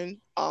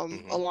mention,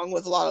 along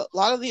with a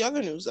lot of the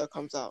other news that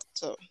comes out.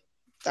 So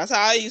that's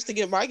how I used to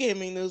get my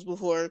gaming news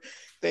before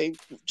they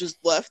just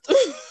left.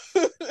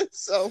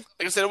 So,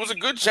 like I said, it was a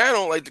good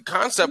channel. Like the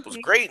concept was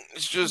great.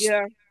 It's just,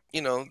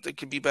 they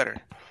could be better.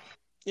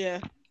 Yeah.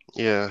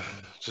 Yeah.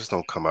 Just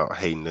don't come out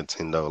hating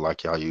Nintendo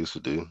like y'all used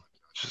to do.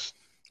 Just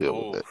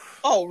deal with it.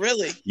 Oh,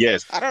 really?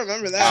 Yes. I don't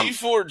remember that.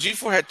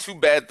 G4 had 2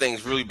 bad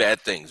things, really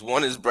bad things.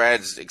 One is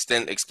Brad's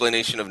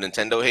explanation of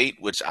Nintendo hate,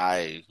 which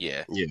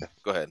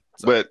Go ahead.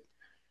 Sorry.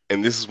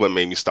 And this is what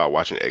made me start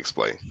watching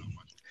X-Play.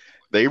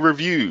 They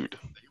reviewed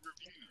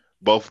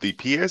both the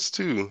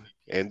PS2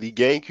 and the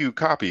GameCube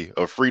copy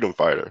of Freedom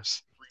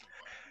Fighters.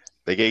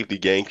 They gave the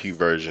GameCube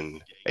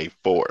version a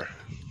 4.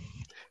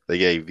 They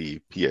gave the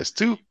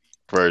PS2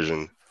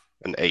 version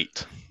an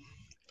 8.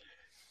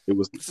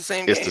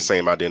 It's the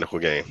same identical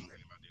game.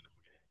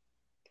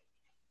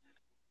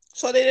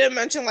 So they didn't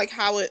mention like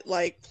how it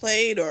like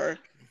played or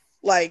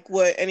like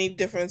what any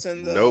difference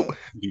in the Nope.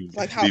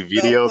 Like how the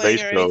video they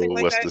showed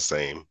like was that? the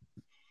same.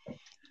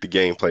 The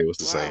gameplay was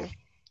the same.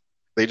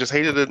 They just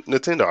hated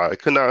Nintendo. I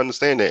could not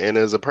understand it. And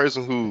as a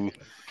person who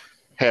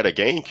had a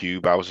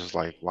GameCube, I was just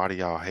like, why do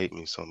y'all hate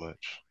me so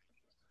much?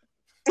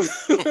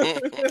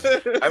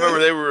 I remember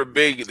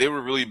they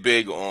were really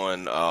big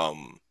on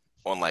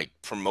like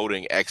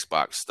promoting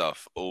Xbox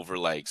stuff over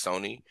like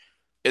Sony.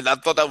 And I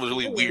thought that was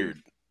really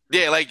weird.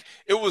 Yeah, like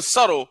it was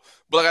subtle,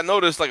 but like I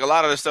noticed like a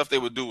lot of the stuff they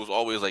would do was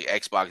always like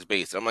Xbox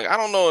based. I'm like, I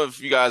don't know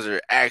if you guys are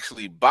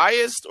actually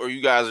biased or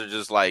you guys are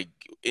just like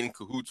in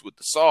cahoots with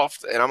the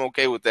soft, and I'm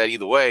okay with that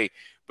either way,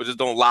 but just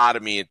don't lie to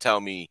me and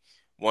tell me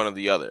one or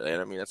the other. And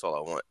I mean, that's all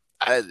I want.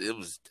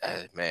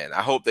 Man,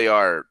 I hope they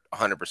are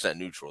 100%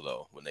 neutral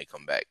though when they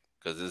come back,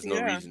 because there's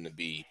no reason to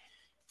be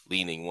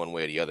leaning one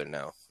way or the other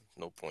now.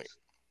 No point.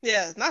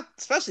 Yeah, not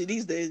especially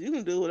these days. You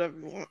can do whatever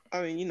you want.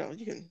 I mean,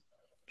 you can.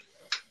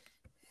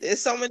 There's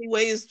so many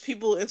ways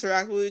people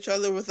interact with each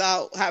other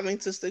without having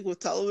to stick with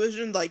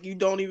television. Like you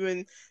don't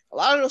even a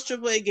lot of those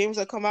AAA games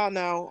that come out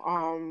now.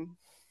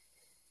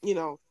 You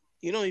don't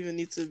even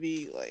need to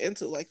be like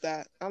into like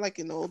that. Not like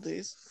in the old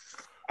days.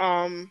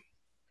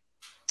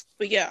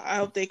 But yeah, I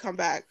hope they come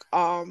back.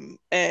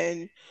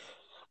 And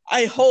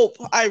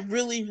I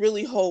really,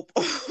 really hope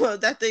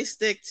that they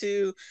stick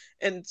to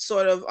and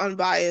sort of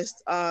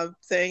unbiased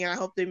thing. And I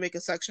hope they make a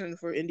section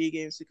for indie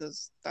games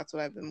because that's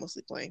what I've been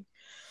mostly playing.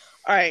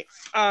 All right.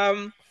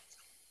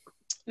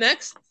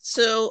 Next.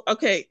 So,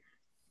 okay.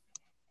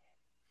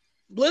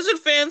 Blizzard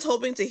fans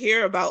hoping to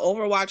hear about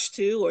Overwatch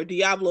 2 or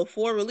Diablo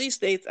 4 release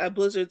dates at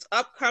Blizzard's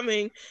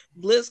upcoming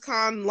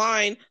BlizzCon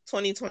line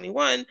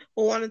 2021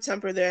 will want to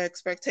temper their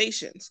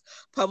expectations.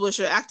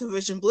 Publisher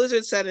Activision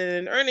Blizzard said in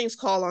an earnings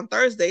call on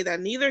Thursday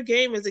that neither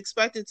game is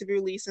expected to be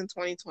released in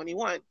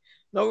 2021.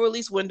 No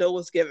release window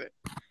was given.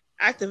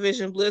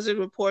 Activision Blizzard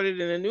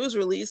reported in a news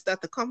release that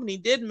the company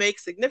did make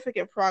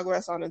significant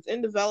progress on its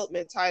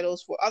in-development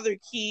titles for other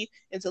key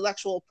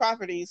intellectual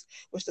properties,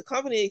 which the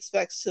company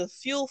expects to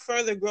fuel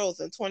further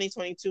growth in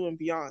 2022 and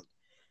beyond.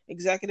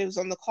 Executives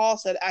on the call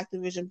said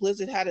Activision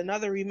Blizzard had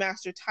another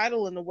remastered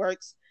title in the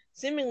works,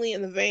 seemingly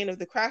in the vein of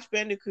the Crash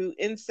Bandicoot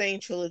N. Sane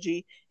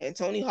trilogy and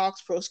Tony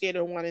Hawk's Pro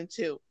Skater 1 and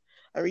 2.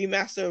 A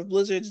remaster of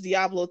Blizzard's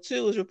Diablo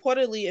 2 is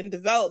reportedly in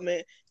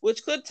development,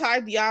 which could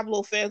tide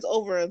Diablo fans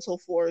over until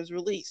 4 is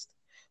released.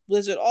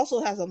 Blizzard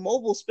also has a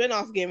mobile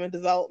spin-off game in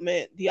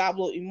development,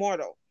 Diablo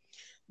Immortal.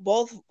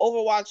 Both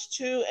Overwatch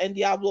 2 and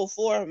Diablo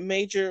 4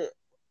 major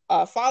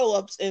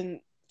follow-ups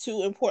in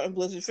two important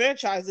Blizzard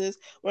franchises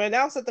were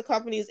announced at the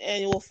company's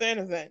annual fan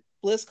event,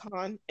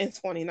 BlizzCon, in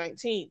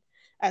 2019.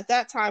 At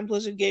that time,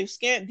 Blizzard gave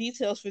scant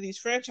details for these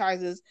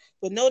franchises,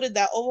 but noted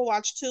that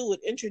Overwatch 2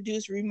 would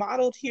introduce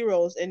remodeled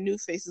heroes and new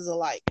faces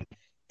alike,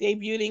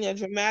 debuting a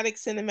dramatic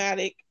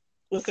cinematic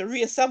with a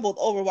reassembled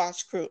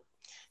Overwatch crew.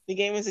 The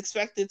game is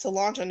expected to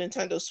launch on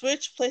Nintendo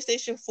Switch,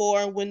 PlayStation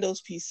 4,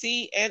 Windows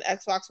PC, and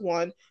Xbox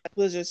One,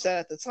 Blizzard said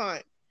at the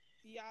time.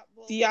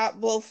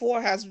 Diablo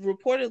 4 has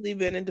reportedly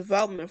been in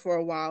development for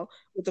a while,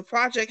 with the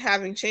project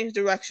having changed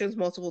directions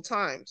multiple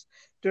times.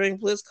 During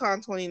BlizzCon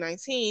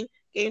 2019,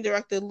 game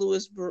director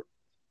Louis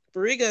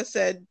Barriga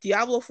said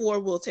Diablo 4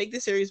 will take the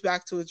series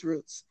back to its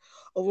roots.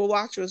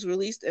 Overwatch was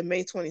released in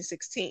May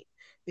 2016.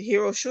 The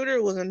hero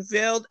shooter was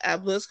unveiled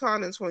at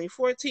BlizzCon in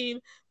 2014.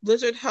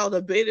 Blizzard held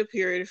a beta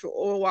period for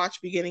Overwatch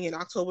beginning in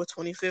October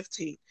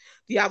 2015.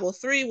 Diablo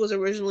 3 was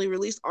originally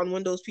released on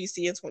Windows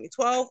PC in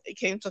 2012. It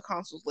came to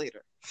consoles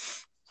later.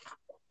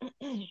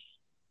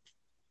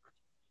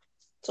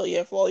 So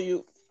yeah, for all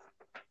you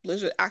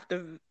Blizzard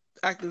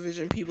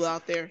Activision people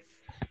out there,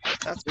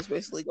 that's what's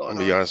basically going on.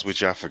 To be honest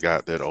with you, I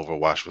forgot that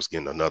Overwatch was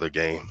getting another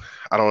game.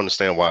 I don't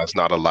understand why it's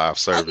not a live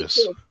service.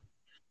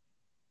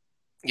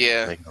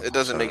 Yeah, it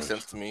doesn't make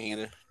sense to me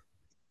either.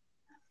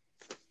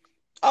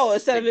 Oh,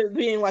 instead of it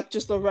being like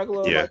just a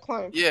regular like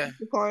client. Yeah.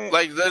 Client.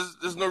 Like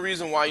there's no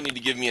reason why you need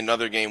to give me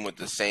another game with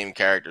the same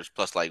characters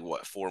plus like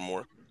what, 4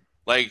 more?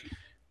 Like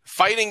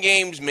fighting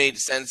games made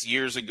sense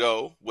years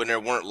ago when there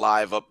weren't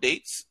live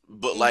updates,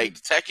 but like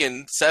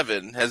Tekken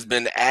 7 has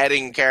been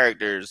adding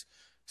characters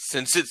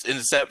since its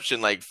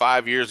inception like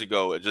 5 years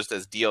ago, just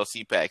as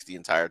DLC packs the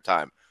entire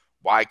time.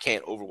 Why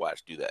can't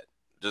Overwatch do that?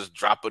 Just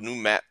drop a new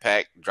map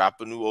pack, drop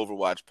a new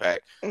Overwatch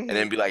pack, and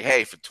then be like,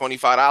 hey, for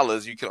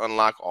 $25, you can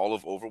unlock all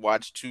of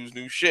Overwatch 2's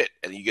new shit.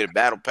 And you get a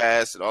battle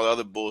pass and all the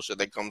other bullshit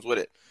that comes with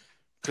it.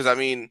 Because, I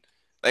mean,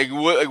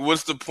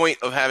 what's the point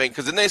of having...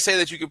 Because didn't they say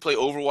that you could play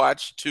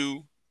Overwatch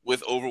 2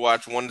 with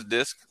Overwatch 1's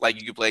disc? Like,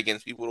 you could play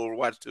against people with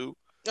Overwatch 2?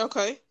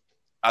 Okay.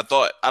 I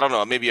don't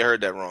know, maybe I heard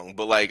that wrong.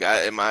 But, like,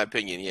 in my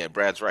opinion, yeah,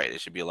 Brad's right. It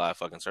should be a live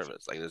fucking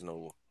service. Like, there's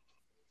no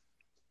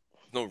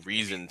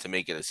reason to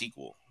make it a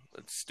sequel.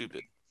 It's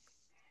stupid.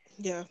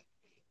 Yeah,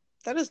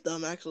 that is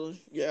dumb,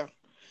 actually. Yeah.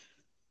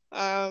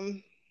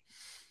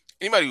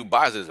 Anybody who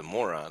buys it is a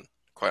moron,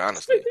 quite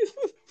honestly.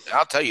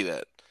 I'll tell you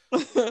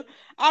that.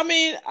 I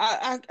mean,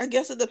 I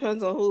guess it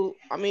depends on who.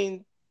 I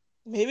mean,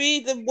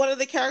 maybe one of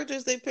the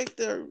characters they picked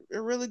are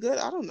really good.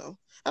 I don't know.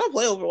 I don't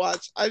play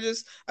Overwatch.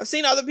 I've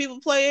seen other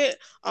people play it.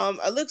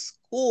 It looks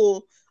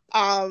cool.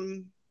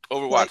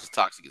 Overwatch is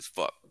toxic as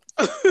fuck.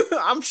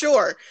 I'm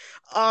sure.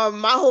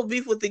 My whole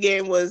beef with the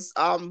game was,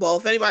 well,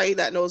 if anybody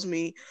that knows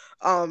me,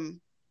 and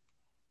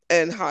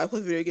how I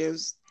play video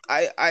games,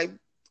 I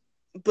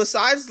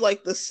besides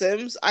like The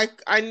Sims,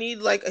 I need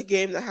like a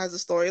game that has a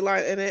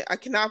storyline in it. I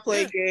cannot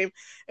play a game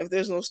if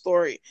there's no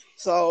story.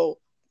 So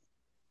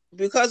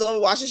because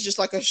Overwatch is just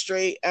like a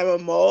straight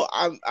MMO,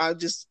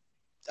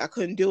 I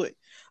couldn't do it.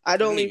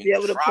 I'd only be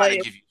able to play.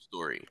 To give you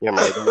story. Yeah,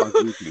 man,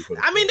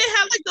 I mean, they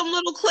had like them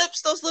little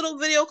clips, those little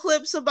video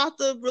clips about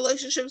the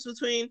relationships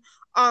between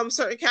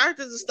certain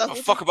characters and stuff.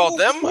 Fuck about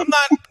them.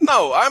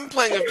 I'm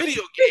playing a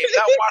video game,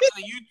 not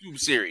watching a YouTube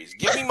series.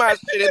 Give me my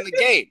shit in the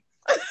game.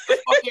 What the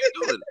fuck are you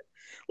doing?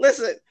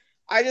 Listen,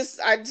 I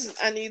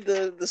need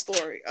the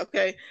story.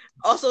 Okay.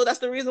 Also, that's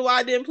the reason why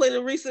I didn't play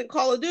the recent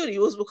Call of Duty.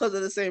 It was because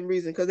of the same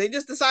reason, because they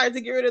just decided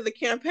to get rid of the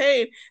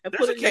campaign and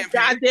put it in the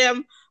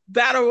goddamn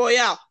battle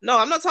royale. No,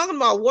 I'm not talking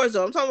about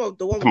Warzone. I'm talking about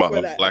the one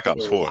before that. Black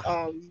Ops 4.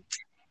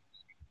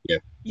 Yeah.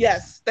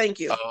 Yes. Thank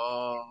you.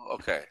 Oh,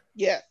 okay.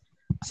 Yeah.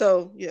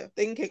 So yeah,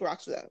 they can kick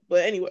rocks for that.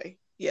 But anyway,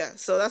 yeah.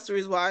 So that's the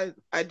reason why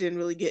I didn't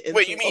really get into.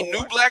 Wait, you mean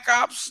new Black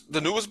Ops?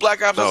 The newest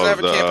Black Ops doesn't have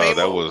a campaign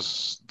that mode?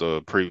 was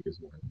the previous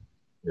one.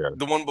 Yeah.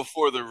 The one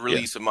before the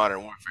release of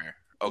Modern Warfare.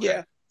 Okay.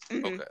 Yeah.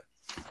 Mm-hmm. Okay.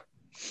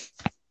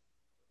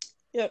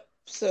 Yep.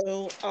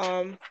 So,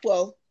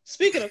 well,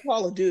 speaking of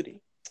Call of Duty,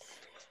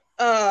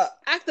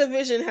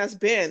 Activision has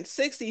banned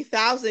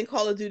 60,000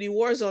 Call of Duty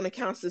Warzone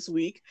accounts this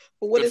week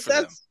for what it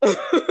says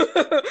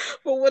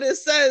for what it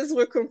says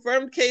were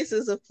confirmed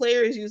cases of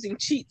players using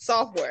cheat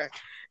software.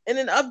 In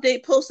an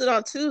update posted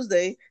on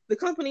Tuesday, the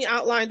company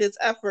outlined its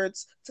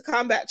efforts to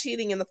combat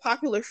cheating in the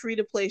popular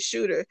free-to-play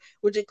shooter,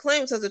 which it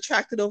claims has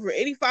attracted over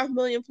 85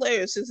 million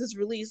players since its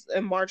release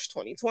in March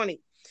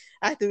 2020.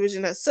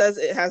 Activision says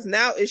it has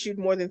now issued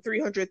more than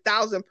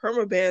 300,000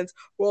 permabans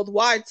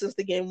worldwide since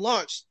the game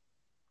launched.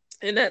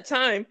 In that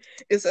time,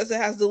 it says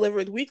it has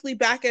delivered weekly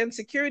back-end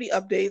security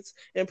updates,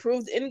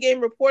 improved in-game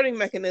reporting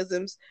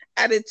mechanisms,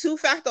 added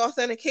two-factor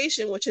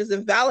authentication, which has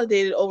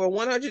invalidated over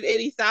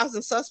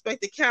 180,000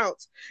 suspect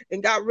accounts,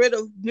 and got rid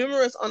of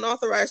numerous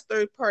unauthorized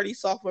third-party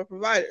software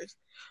providers.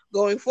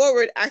 Going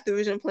forward,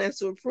 Activision plans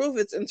to improve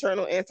its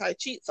internal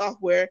anti-cheat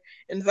software,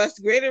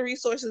 invest greater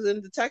resources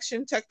in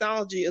detection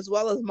technology, as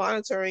well as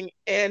monitoring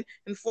and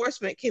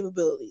enforcement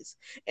capabilities,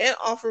 and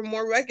offer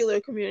more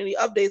regular community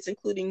updates,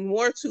 including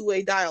more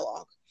two-way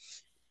dialogue.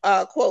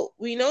 Quote,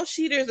 we know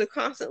cheaters are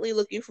constantly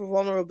looking for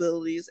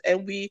vulnerabilities,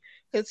 and we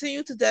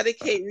continue to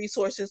dedicate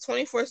resources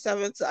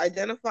 24/7 to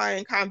identify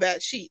and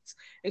combat cheats,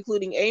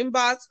 including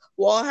aimbots,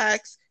 wall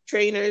hacks,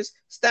 trainers,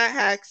 stat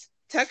hacks,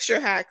 texture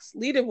hacks,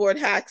 leaderboard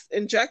hacks,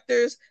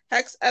 injectors,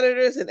 hex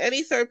editors, and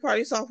any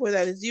third-party software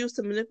that is used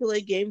to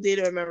manipulate game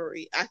data or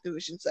memory,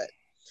 Activision said.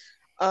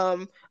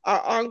 Our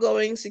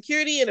ongoing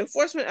security and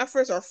enforcement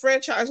efforts are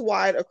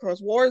franchise-wide across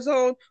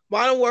Warzone,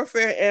 Modern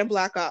Warfare, and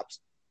Black Ops.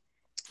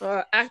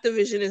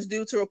 Activision is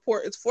due to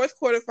report its fourth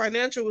quarter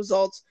financial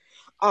results.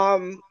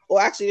 Well,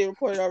 actually, they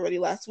reported already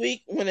last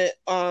week when it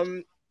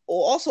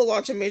will also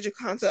launch a major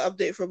content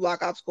update for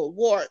Black Ops Cold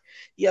War.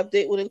 The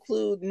update would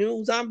include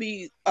new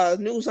zombies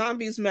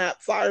map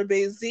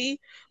Firebase Z,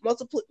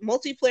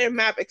 multiplayer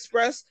map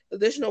Express,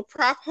 additional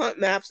prop hunt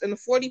maps, and a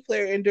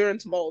 40-player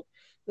endurance mode.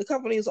 The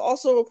company is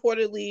also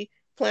reportedly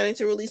planning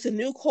to release a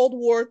new Cold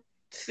War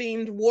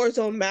themed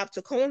Warzone map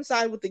to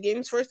coincide with the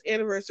game's first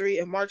anniversary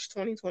in March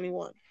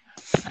 2021.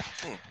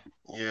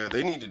 Yeah,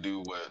 they need to do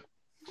what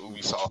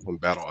Ubisoft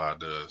and BattleEye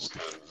does,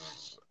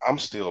 because I'm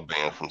still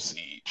banned from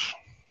Siege.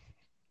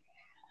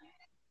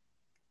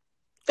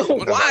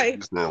 Why?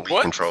 Using an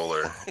Elite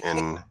controller,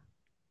 and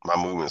my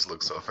movements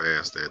look so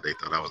fast that they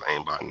thought I was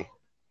aimbotting.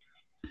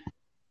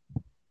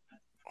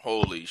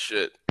 Holy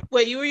shit!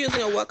 Wait, you were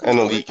using a what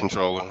controller? An Elite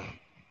controller,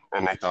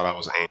 and they thought I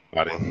was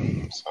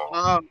aimbotting.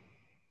 So,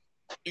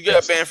 you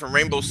got banned from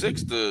Rainbow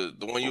Six, the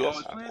one you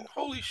always played.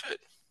 Holy shit!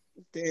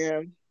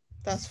 Damn,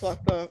 that's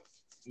fucked up.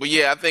 But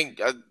yeah, I think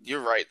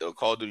you're right though.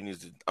 Call of Duty needs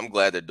to. I'm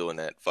glad they're doing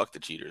that. Fuck the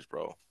cheaters,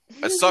 bro.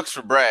 It sucks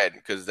for Brad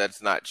because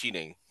that's not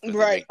cheating,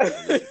 right?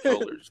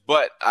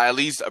 But I at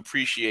least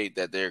appreciate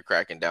that they're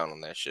cracking down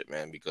on that shit,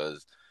 man.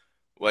 Because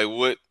like,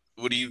 what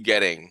are you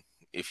getting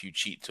if you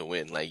cheat to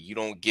win? Like, you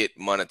don't get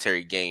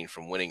monetary gain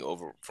from winning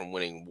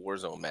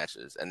Warzone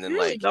matches, and then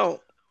you don't.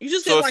 You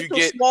just get like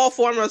a small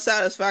form of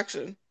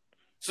satisfaction.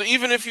 So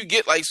even if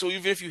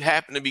you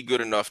happen to be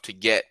good enough to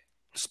get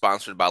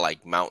sponsored by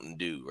like Mountain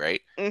Dew,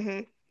 right?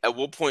 Mm-hmm. At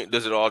what point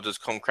does it all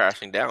just come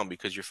crashing down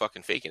because you're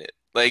fucking faking it?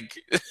 Like,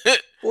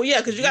 well, yeah,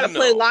 because you got to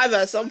play live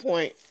at some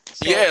point.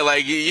 So. Yeah,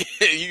 like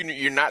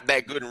you're not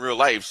that good in real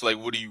life. So like,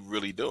 what are you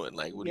really doing?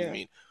 Like, what do you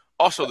mean?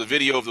 Also, the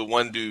video of the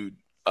one dude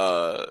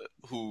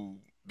who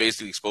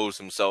basically exposed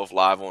himself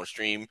live on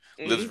stream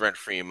lives rent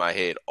free in my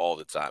head all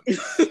the time,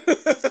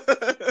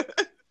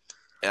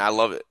 and I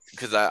love it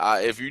because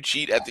I if you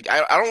cheat at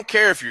I don't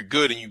care if you're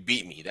good and you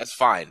beat me. That's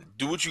fine.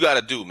 Do what you got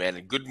to do, man.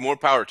 And more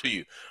power to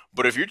you.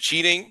 But if you're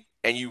cheating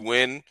and you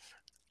win,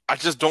 I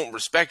just don't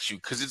respect you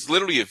because it's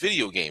literally a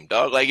video game,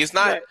 dog. Like it's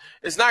not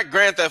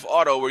Grand Theft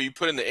Auto where you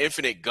put in the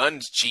infinite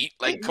guns cheat.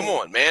 Like, come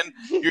on, man.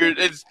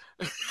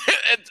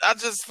 I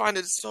just find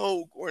it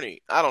so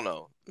corny. I don't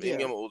know.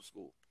 Maybe I'm old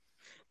school.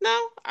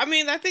 No, I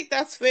mean, I think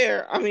that's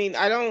fair. I mean,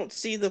 I don't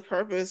see the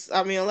purpose.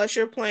 I mean, unless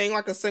you're playing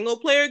like a single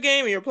player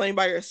game and you're playing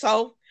by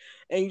yourself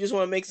and you just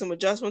want to make some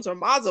adjustments or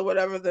mods or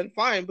whatever, then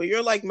fine. But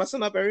you're like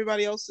messing up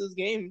everybody else's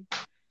game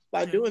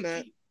by doing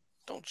that.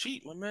 Don't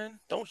cheat, my man.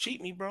 Don't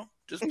cheat me, bro.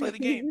 Just play the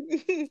game.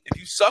 If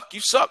you suck, you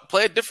suck.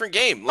 Play a different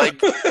game. Like,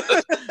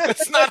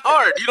 it's not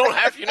hard.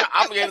 You're not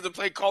obligated to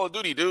play Call of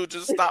Duty, dude.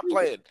 Just stop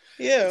playing.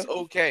 Yeah. It's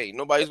okay.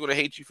 Nobody's going to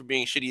hate you for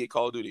being shitty at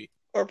Call of Duty.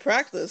 Or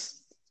practice.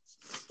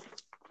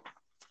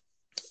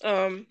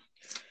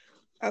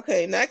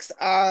 Okay, next.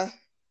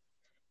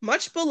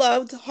 Much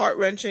beloved,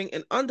 heart-wrenching,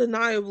 and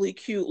undeniably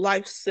cute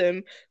life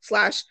sim /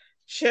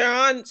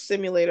 Charon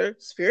simulator,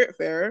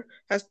 Spiritfarer,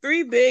 has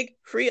 3 big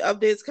free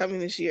updates coming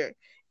this year.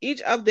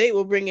 Each update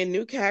will bring in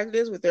new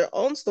characters with their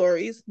own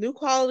stories, new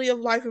quality of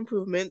life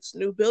improvements,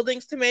 new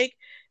buildings to make,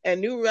 and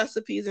new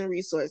recipes and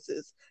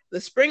resources. The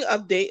spring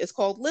update is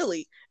called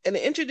Lily, and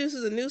it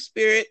introduces a new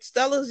spirit,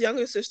 Stella's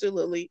younger sister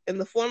Lily, in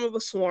the form of a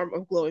swarm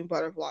of glowing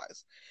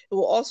butterflies. It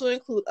will also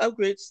include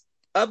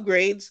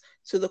upgrades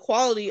to the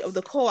quality of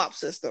the co-op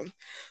system.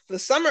 The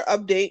summer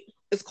update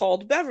is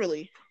called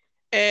Beverly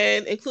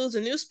and includes a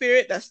new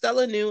spirit that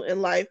Stella knew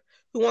in life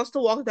who wants to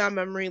walk down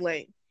memory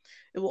lane.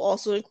 It will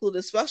also include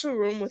a special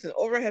room with an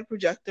overhead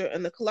projector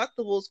and the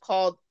collectibles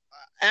called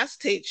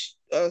acetate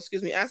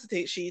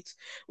sheets,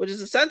 which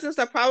is a sentence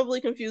that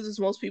probably confuses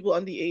most people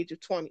under the age of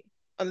 20.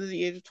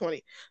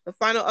 The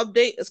final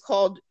update is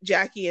called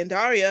Jackie and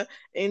Daria,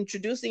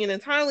 introducing an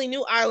entirely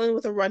new island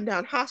with a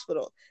rundown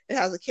hospital. It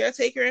has a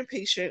caretaker and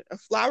patient, a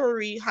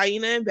flowery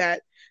hyena and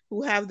bat,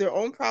 who have their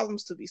own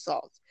problems to be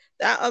solved.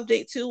 That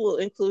update too will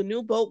include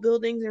new boat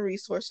buildings and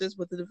resources,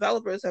 but the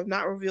developers have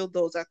not revealed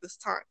those at this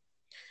time.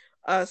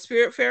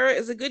 Spiritfarer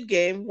is a good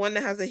game, one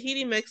that has a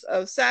heady mix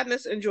of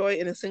sadness and joy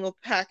in a single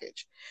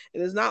package.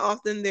 It is not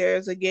often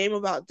there's a game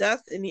about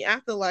death in the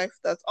afterlife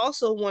that's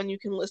also one you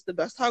can list the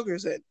best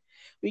huggers in.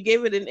 We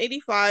gave it an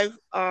 85.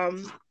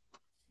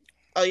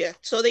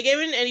 So they gave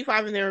it an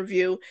 85 in their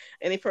review,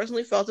 and they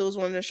personally felt it was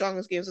one of the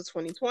strongest games of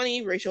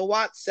 2020. Rachel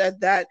Watts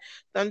said that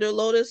Thunder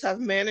Lotus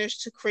have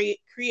managed to create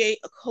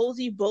a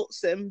cozy boat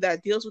sim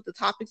that deals with the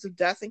topics of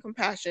death and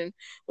compassion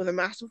with a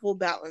masterful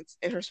balance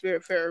in her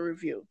Spiritfarer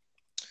review.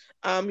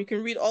 You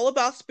can read all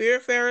about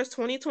Spiritfarer's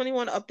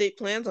 2021 update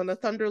plans on the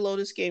Thunder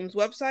Lotus Games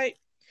website.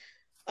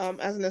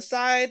 As an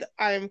aside,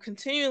 I am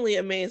continually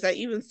amazed that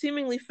even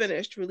seemingly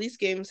finished release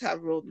games have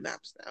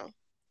roadmaps now.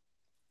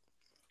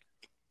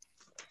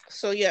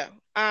 So yeah,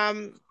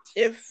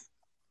 if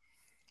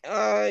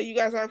you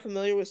guys aren't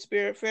familiar with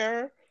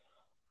Spiritfarer,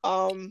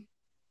 the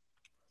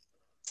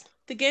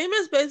game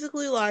is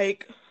basically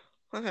like,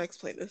 how can I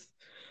explain this?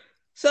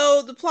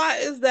 So the plot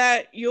is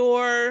that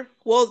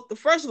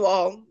first of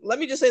all, let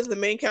me just say that the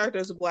main character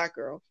is a black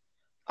girl.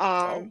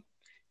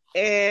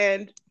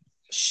 And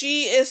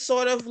she is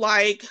sort of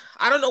like,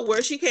 I don't know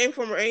where she came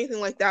from or anything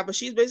like that, but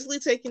she's basically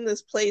taking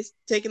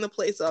the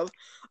place of,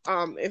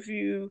 if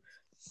you're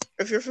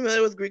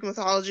familiar with Greek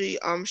mythology,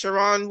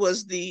 Charon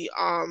was the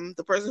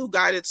person who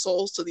guided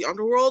souls to the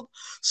underworld.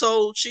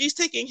 So she's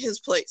taking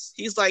his place.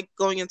 He's like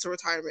going into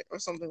retirement or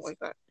something like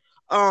that.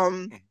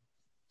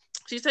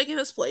 She's taking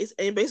his place,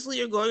 and basically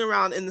you're going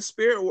around in the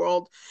spirit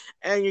world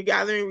and you're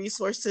gathering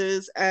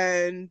resources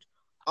and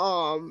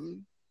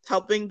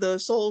helping the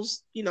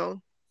souls,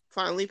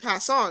 finally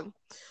pass on.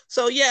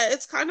 So yeah,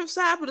 it's kind of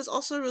sad, but it's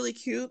also really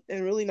cute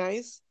and really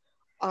nice.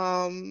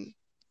 I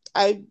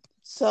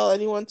tell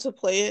anyone to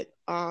play it,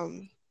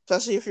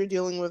 especially if you're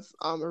dealing with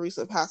a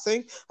recent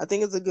passing. I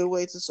think it's a good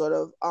way to sort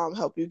of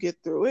help you get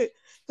through it,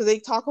 because they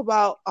talk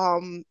about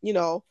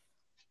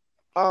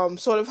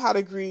sort of how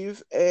to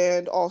grieve,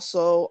 and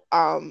also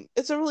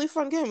it's a really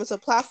fun game. It's a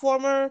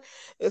platformer.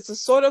 It's a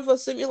sort of a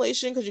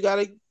simulation because you got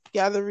to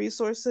gather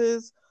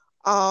resources.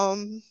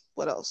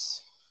 What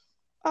else?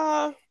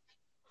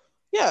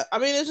 Yeah, I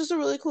mean, it's just a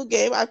really cool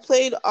game. I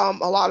played a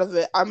lot of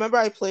it. I remember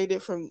I played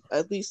it from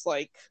at least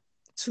like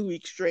 2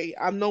 weeks straight.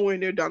 I'm nowhere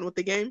near done with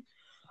the game.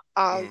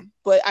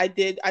 But I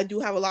do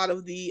have a lot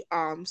of the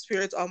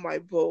spirits on my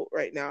boat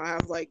right now. I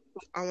have like,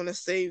 I want to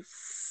say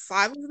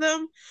 5 of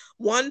them.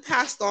 1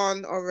 passed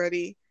on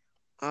already,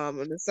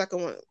 and the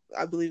second one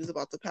I believe is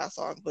about to pass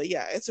on. But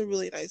yeah, it's a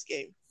really nice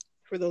game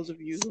for those of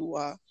you who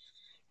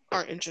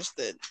aren't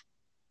interested.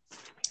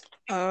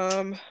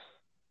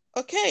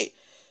 Okay,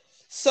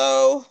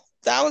 so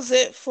that was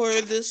it for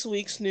this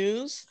week's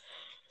news.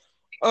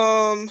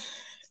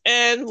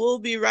 And we'll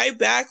be right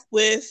back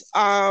with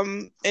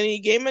any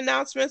game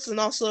announcements and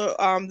also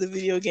the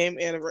video game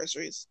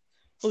anniversaries.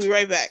 We'll be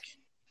right back.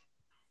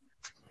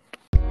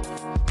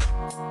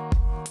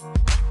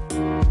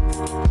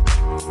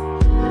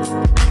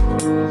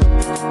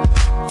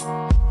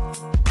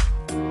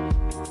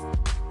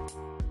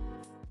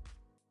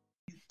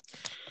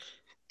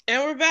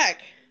 And we're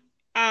back.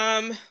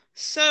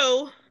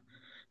 So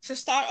to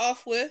start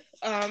off with,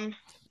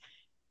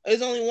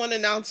 there's only one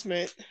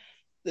announcement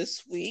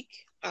this week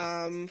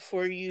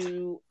for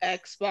you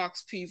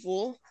Xbox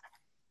people.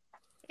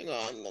 Hang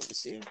on, let me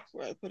see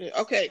where I put it.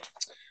 Okay.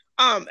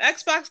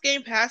 Xbox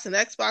Game Pass and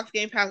Xbox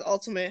Game Pass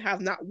Ultimate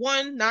have not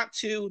one, not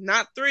two,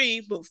 not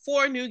three, but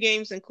 4 new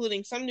games,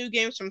 including some new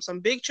games from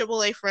some big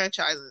AAA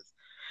franchises.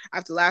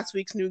 After last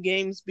week's new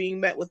games being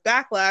met with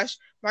backlash,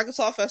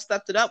 Microsoft has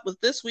stepped it up with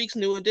this week's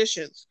new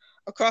additions.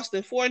 Across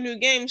the 4 new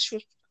games,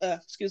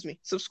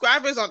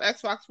 subscribers on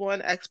Xbox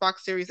One, Xbox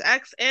Series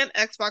X, and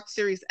Xbox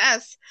Series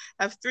S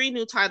have 3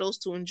 new titles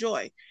to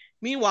enjoy.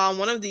 Meanwhile,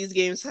 one of these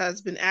games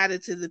has been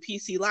added to the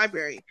PC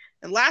library.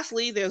 And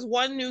lastly, there's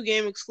one new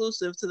game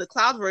exclusive to the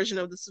cloud version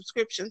of the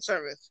subscription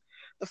service.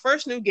 The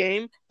first new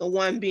game, the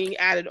one being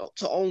added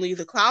to only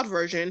the cloud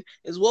version,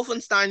 is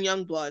Wolfenstein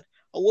Youngblood,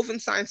 a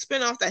Wolfenstein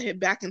spin-off that hit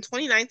back in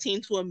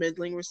 2019 to a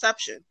middling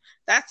reception.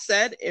 That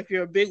said, if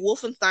you're a big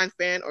Wolfenstein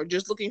fan or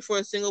just looking for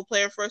a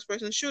single-player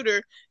first-person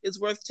shooter, it's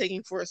worth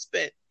taking for a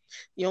spin.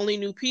 The only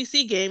new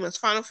PC game is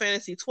Final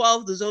Fantasy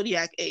XII: The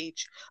Zodiac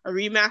Age, a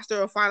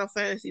remaster of Final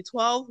Fantasy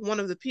XII, one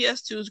of the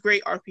PS2's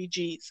great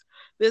RPGs.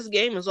 This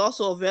game is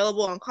also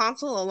available on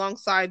console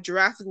alongside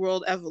Jurassic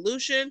World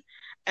Evolution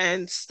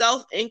and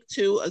Stealth Inc.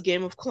 2, A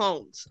Game of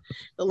Clones.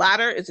 The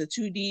latter is a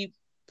 2D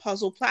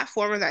puzzle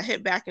platformer that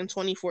hit back in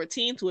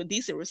 2014 to a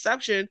decent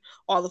reception,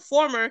 while the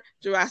former,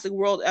 Jurassic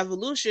World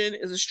Evolution,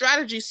 is a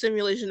strategy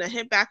simulation that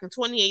hit back in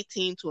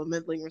 2018 to a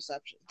middling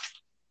reception.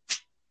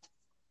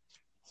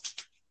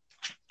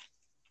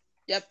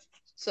 Yep.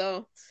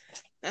 So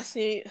that's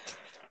the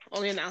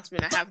only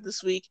announcement I have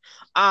this week.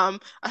 I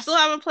still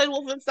haven't played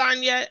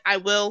Wolfenstein yet. I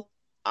will.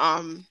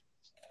 I'm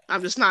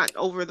just not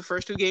over the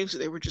first 2 games.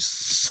 They were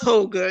just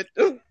so good.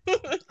 I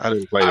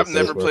didn't play. I've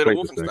never played a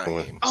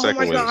Wolfenstein game. Oh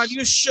my god,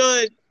 you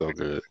should. So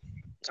good.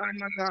 Oh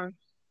my god,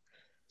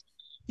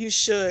 you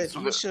should.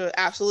 You should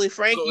absolutely,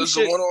 Frank. So you is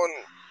should. the one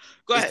on?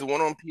 Go ahead. Is the one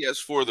on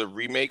PS4 the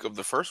remake of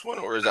the first one,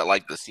 or is that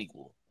like the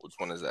sequel? Which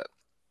one is that?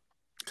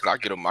 Because I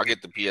get them. I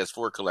get the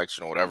PS4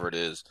 collection or whatever it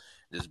is.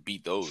 Just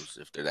beat those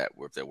if they're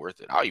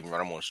worth it. I'll even run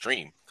them on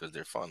stream because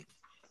they're fun.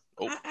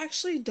 Oh. I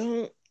actually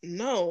don't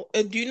know.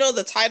 Do you know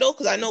the title?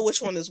 Because I know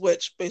which one is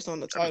which based on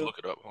the title. Look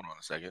it up. Hold on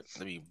a second.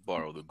 Let me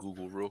borrow the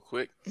Google real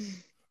quick.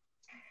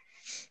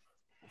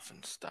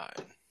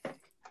 Wolfenstein.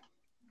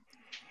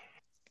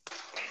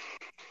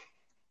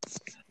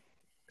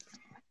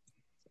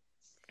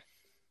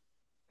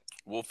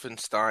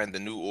 Wolfenstein: The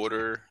New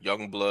Order,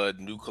 Youngblood,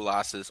 New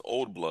Colossus,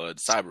 Old Blood,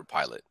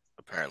 Cyberpilot.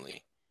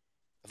 Apparently,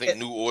 I think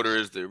New Order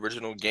is the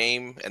original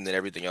game, and then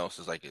everything else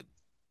is like a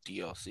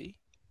DLC.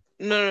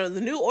 No.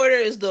 The New Order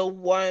is the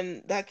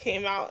one that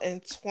came out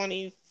in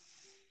 2014?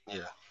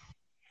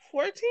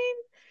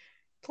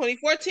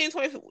 2014,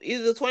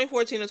 either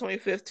 2014 or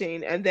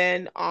 2015, and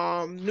then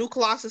New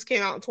Colossus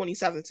came out in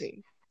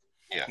 2017.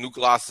 Yeah, New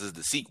Colossus is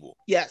the sequel.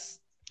 Yes.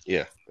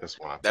 Yeah, that's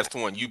why. That's the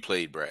one you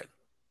played, Brad.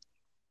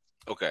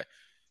 Okay,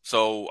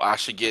 so I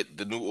should get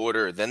the New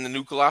Order, then the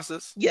New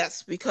Colossus?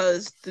 Yes,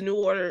 because the New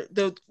Order,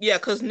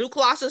 because New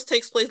Colossus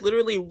takes place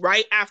literally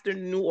right after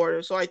New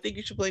Order, so I think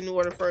you should play New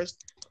Order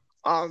first,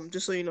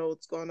 just so you know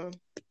what's going on.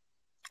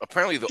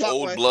 Apparently, the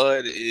Old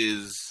Blood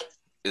is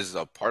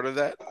a part of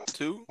that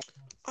too.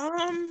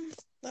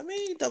 Let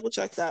me double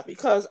check that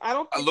because I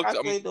don't.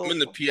 Think I'm in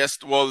the PS.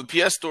 Well, the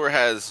PS Store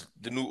has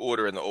the New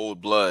Order and the Old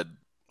Blood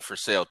for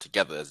sale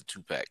together as a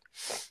 2-pack.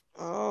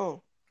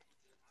 Oh.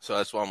 So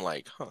that's why I'm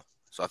like, huh.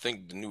 So I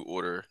think the New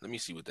Order. Let me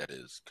see what that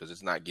is because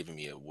it's not giving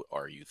me a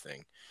RU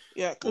thing.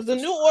 Yeah, because the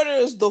New Order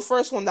is the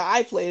first one that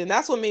I played, and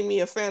that's what made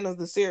me a fan of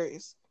the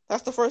series.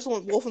 That's the first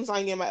one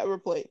Wolfenstein game I ever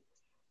played.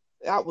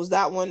 That was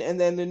that one, and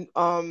then the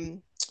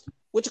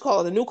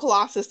the New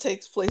Colossus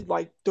takes place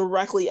like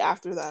directly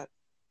after that.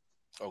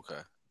 Okay.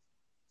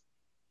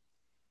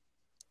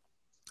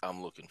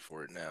 I'm looking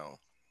for it now.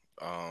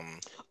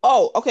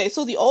 Oh, okay.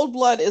 So the Old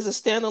Blood is a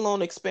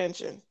standalone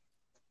expansion.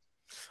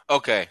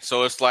 Okay,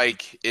 so it's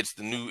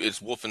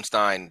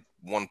Wolfenstein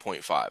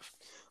 1.5.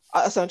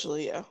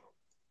 Essentially, yeah.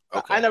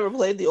 Okay. I never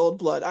played the Old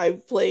Blood. I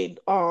played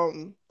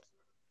the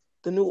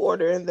New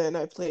Order, and then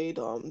I played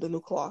the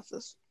New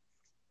Colossus.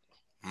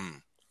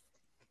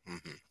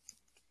 Mm-hmm.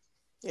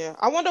 Yeah,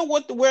 I wonder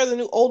where the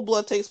new Old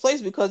Blood takes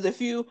place, because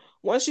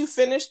once you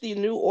finish the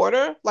New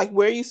Order, like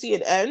where you see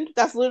it end,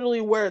 that's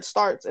literally where it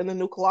starts in the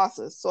New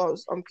Colossus. So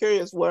I'm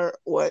curious what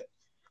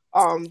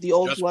the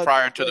Old Just Blood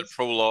prior to the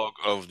prologue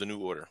of the New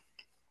Order.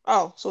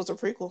 Oh, so it's a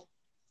prequel.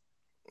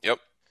 Yep.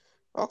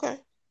 Okay.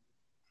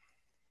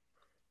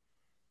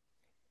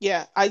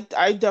 Yeah, I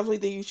definitely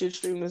think you should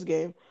stream this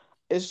game.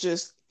 I'm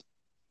just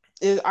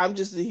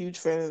a huge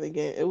fan of the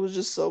game. It was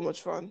just so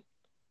much fun.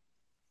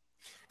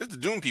 It's the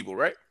Doom people,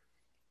 right?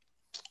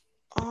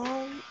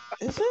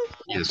 Is it?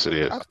 Yes, it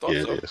is.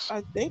 It is.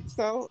 I think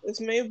so.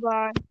 It's made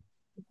by.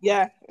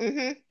 Yeah.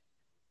 Mm-hmm.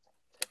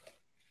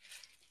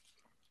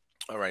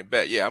 All right,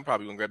 bet. Yeah, I'm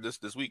probably gonna grab this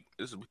week.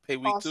 This is pay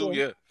week Awesome. 2.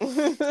 Yeah.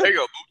 There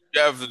you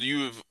go.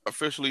 You've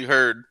officially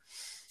heard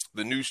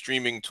the new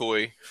streaming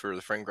toy for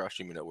the Frank Cross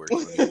Streaming Network.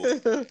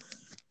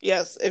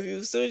 Yes,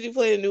 as soon as you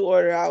play a New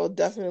Order, I will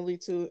definitely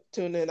tune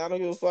in. I don't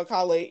give a fuck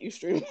how late you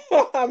stream.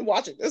 I'm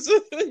watching this.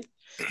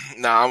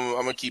 Nah, I'm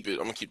gonna keep it.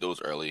 I'm gonna keep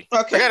those early.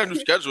 Okay. I got a new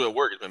schedule at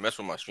work. It's been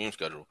messing with my stream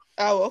schedule.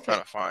 Oh, okay. I'm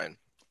trying to find.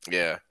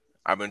 Yeah,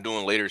 I've been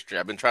doing later stream.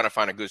 I've been trying to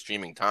find a good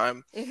streaming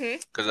time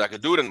Mhm. because I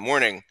could do it in the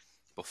morning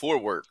before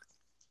work,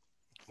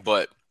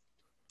 but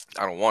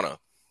I don't want to.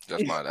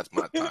 That's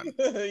my time.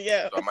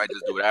 Yeah. So I might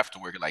just do it after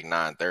work at like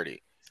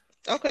 9:30.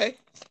 Okay.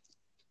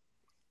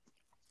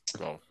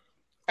 So. All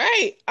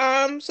right.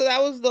 So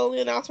that was the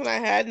only announcement I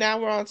had. Now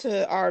we're on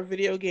to our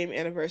video game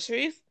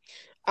anniversaries.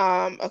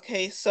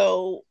 Okay,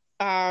 so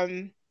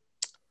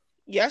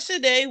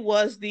yesterday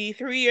was the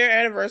 3-year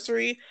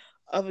anniversary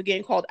of a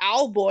game called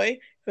Owlboy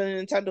for the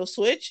Nintendo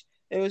Switch.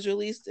 It was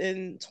released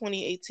in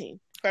 2018,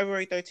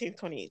 February 13th,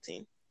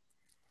 2018.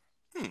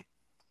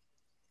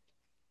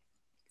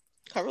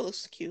 Cover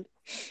looks cute.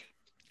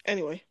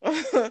 Anyway,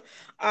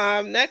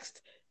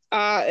 next,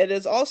 it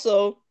is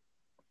also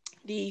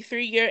the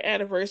 3-year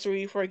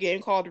anniversary for a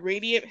game called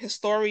Radiant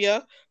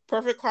Historia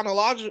Perfect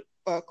Chronology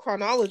for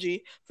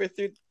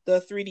the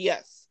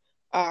 3DS.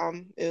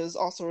 It was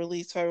also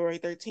released February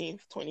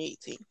 13th,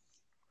 2018.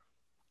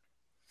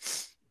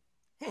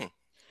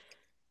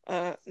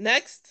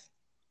 Next,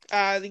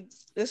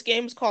 this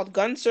game is called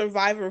Gun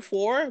Survivor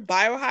 4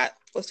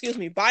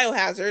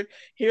 Biohazard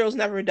Heroes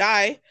Never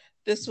Die.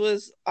 This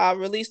was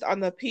released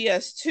on the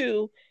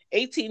PS2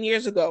 18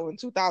 years ago in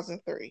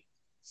 2003.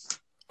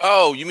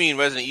 Oh, you mean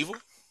Resident Evil?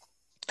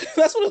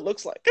 That's what it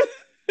looks like.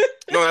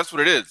 No, that's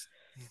what it is.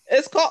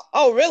 It's called.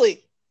 Oh,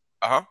 really?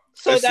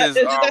 So that's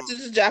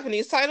just a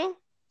Japanese title.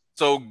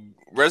 So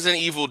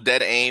Resident Evil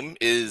Dead Aim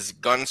is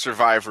Gun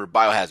Survivor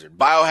Biohazard.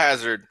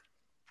 Biohazard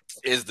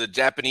is the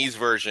Japanese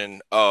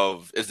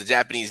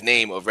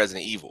name of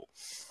Resident Evil.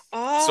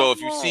 Oh. So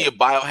if you see a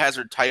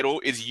Biohazard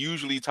title, it's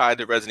usually tied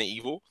to Resident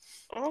Evil.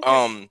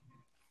 Okay.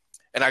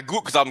 And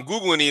because I'm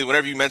Googling these,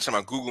 whenever you mention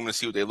them, I'm Googling to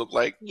see what they look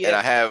like. Yeah.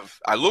 And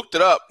I looked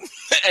it up,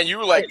 and you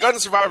were like, Gun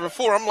Survivor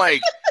 4. I'm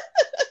like,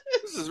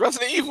 this is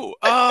Resident Evil.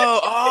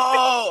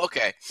 Oh,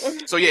 okay.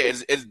 So yeah,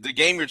 it's the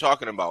game you're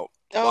talking about.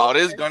 While it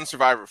is Gun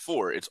Survivor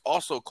 4, it's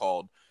also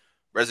called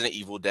Resident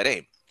Evil Dead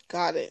Aim.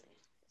 Got it.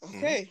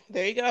 Okay,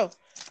 There you go.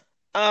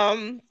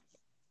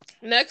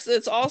 Next,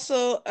 it's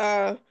also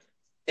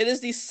it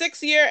is the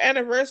 6-year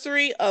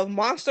anniversary of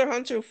Monster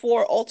Hunter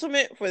 4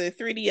 Ultimate for the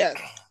 3DS.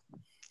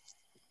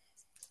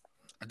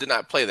 I did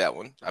not play that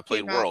one. I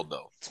played World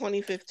though.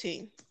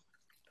 2015.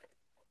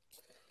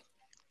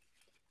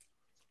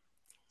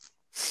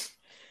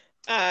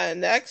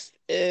 Next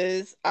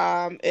is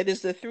it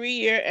is the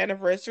 3-year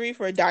anniversary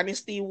for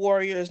Dynasty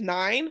Warriors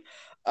 9.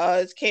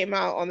 It came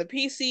out on the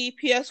PC,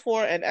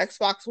 PS4, and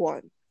Xbox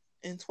One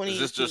in 2018. Is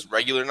this just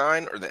regular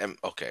 9 or the M?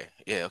 Okay,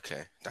 yeah,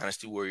 okay.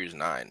 Dynasty Warriors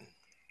 9.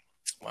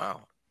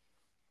 Wow.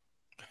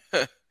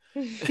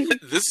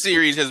 This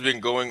series has been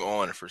going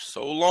on for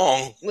so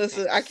long.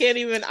 Listen, I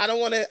don't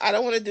want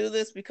to do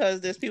this because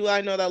there's people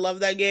I know that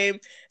love that game,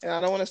 and I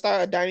don't want to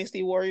start a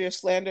Dynasty Warriors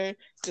slander.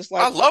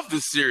 I love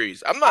this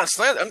series. I'm not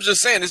slandering. I'm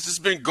just saying it's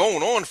just been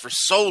going on for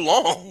so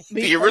long.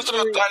 The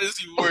original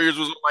Dynasty Warriors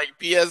was like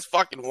PS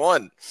fucking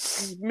 1.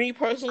 Me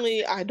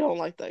personally, I don't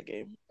like that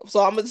game, so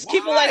I'm gonna just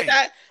keep it like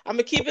that. I'm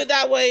gonna keep it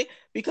that way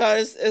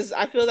because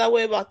I feel that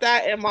way about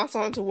that and Monster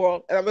Hunter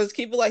World, and I'm gonna just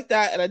keep it like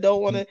that. And I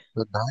don't want to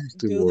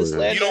do the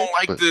slander. You don't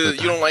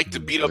like to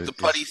beat up the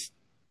putties.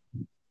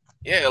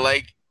 Yeah,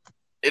 like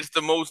it's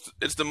the most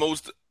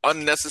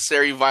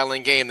unnecessary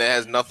violent game that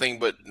has nothing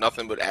but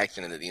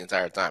action in it the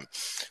entire time.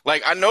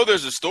 Like I know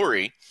there's a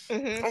story.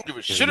 I don't give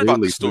a shit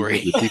about the story.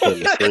 You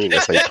don't play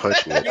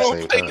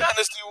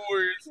Dynasty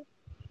Warriors.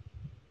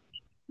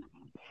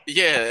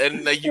 Yeah,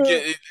 and like you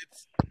get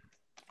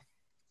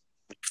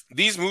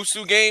these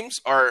Musou games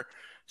are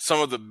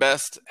some of the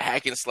best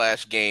hack and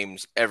slash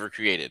games ever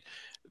created.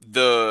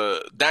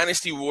 The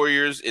Dynasty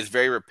Warriors is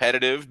very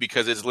repetitive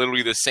because it's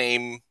literally the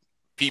same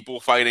people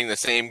fighting the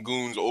same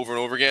goons over and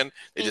over again.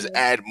 They just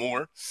add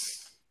more.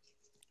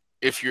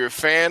 If you're a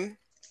fan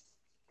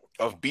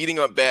of beating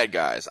up bad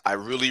guys, I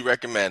really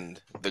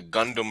recommend the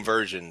Gundam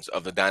versions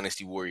of the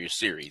Dynasty Warriors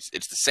series.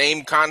 It's the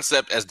same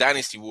concept as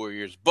Dynasty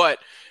Warriors, but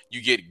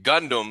you get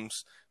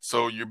Gundams,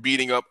 so you're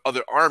beating up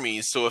other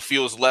armies, so it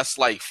feels less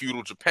like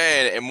feudal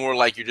Japan and more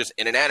like you're just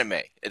in an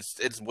anime.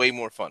 It's way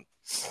more fun.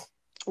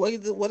 What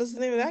is the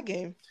name of that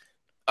game?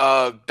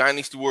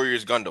 Dynasty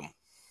Warriors Gundam.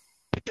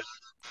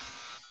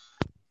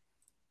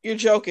 You're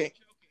joking.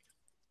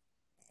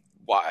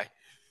 Why?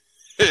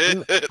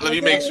 Let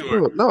me make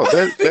sure. No,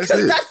 that's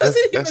it. That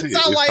doesn't even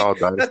sound like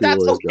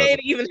that's okay Gundam.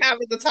 to even have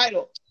as a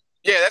title.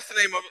 Yeah, that's the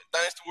name of it.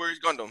 Dynasty Warriors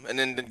Gundam. And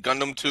then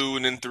Gundam 2,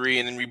 and then 3,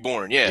 and then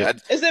Reborn. Yeah.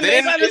 Is it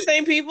made by the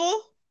same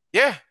people?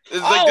 Yeah.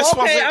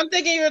 Okay. I'm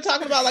thinking you were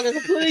talking about like a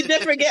completely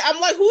different game.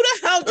 I'm like, who the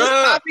hell just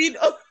copied?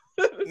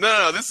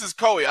 No, this is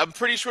Koei. I'm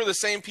pretty sure the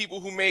same people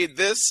who made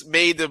this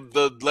made the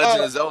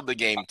Legend of Zelda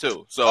game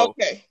too. So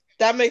okay,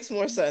 that makes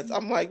more sense.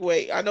 I'm like,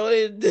 wait, I know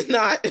they did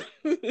not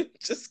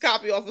just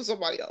copy off of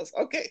somebody else.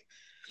 Okay.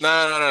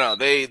 No.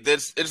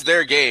 It's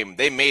their game.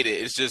 They made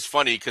it. It's just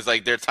funny because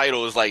like their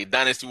title is like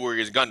Dynasty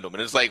Warriors Gundam,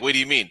 and it's like, what do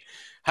you mean?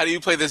 How do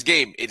you play this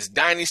game? It's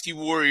Dynasty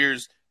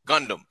Warriors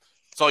Gundam.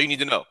 That's all you need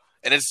to know.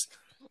 And it's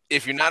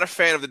if you're not a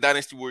fan of the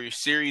Dynasty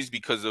Warriors series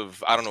because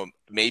of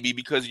maybe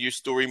because of your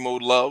story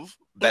mode love,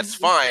 that's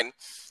fine.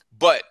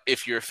 But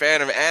if you're a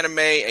fan of anime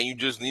and you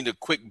just need a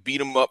quick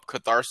beat 'em up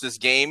catharsis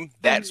game,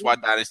 that's why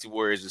Dynasty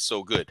Warriors is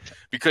so good.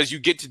 Because you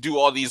get to do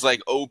all these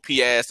like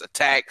OPS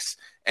attacks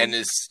and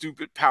this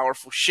stupid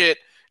powerful shit.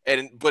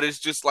 But it's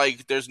just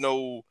like there's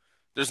no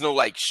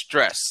like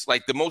stress.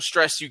 Like the most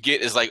stress you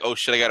get is like, oh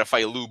shit, I gotta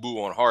fight Lu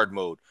Bu on hard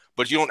mode.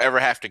 But you don't ever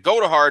have to go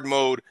to hard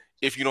mode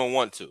if you don't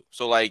want to.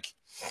 So like,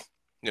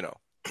 you know.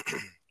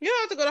 You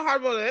don't have to go to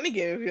hard mode in any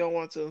game if you don't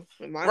want to.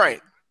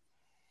 Right.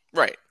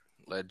 Right.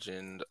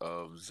 Legend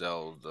of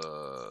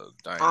Zelda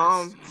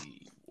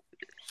Dynasty.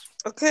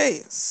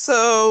 Okay,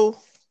 so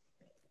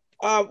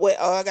wait,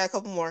 I got a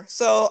couple more.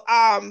 So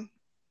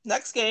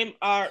next game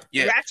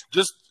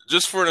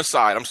just for an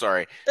aside, I'm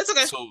sorry. It's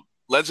okay. So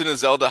Legend of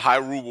Zelda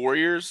Hyrule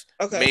Warriors,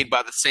 okay, made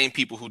by the same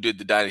people who did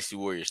the Dynasty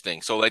Warriors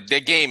thing. So like their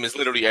game is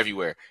literally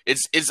everywhere.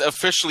 It's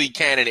officially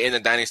canon in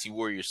the Dynasty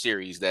Warriors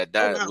series that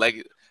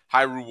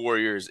Hyrule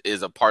Warriors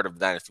is a part of the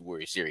Dynasty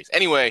Warriors series.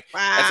 Anyway,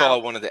 That's all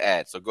I wanted to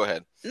add. So go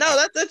ahead. No,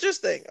 that's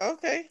interesting.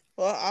 Okay,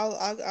 well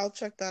I'll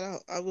check that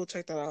out. I will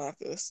check that out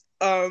after this.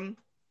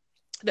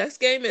 Next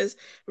game is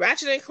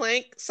Ratchet and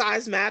Clank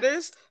Size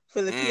Matters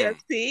for the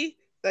PSP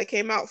that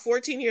came out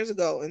 14 years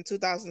ago in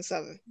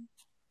 2007.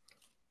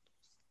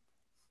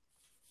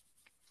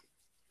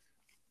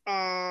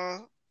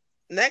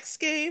 Next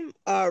game,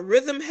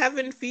 Rhythm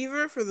Heaven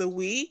Fever for the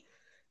Wii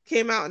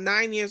came out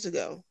 9 years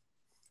ago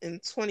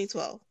in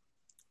 2012.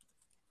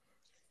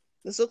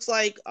 This looks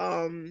like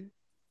a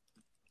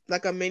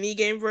mini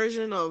game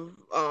version of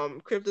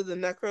Crypt of the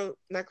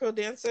Necro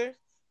Dancer.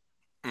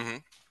 Mm-hmm.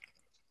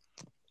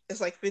 It's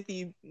like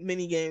 50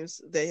 mini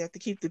games that you have to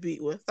keep the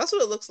beat with. That's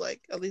what it looks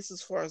like, at least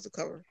as far as the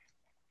cover.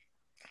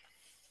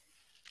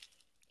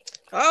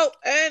 Oh,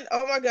 and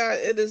oh my god,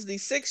 it is the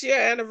 6-year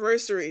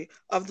anniversary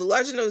of The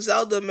Legend of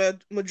Zelda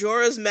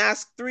Majora's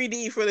Mask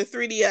 3D for the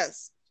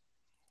 3DS.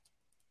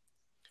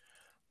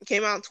 It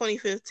came out in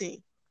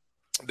 2015.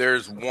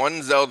 There's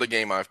one Zelda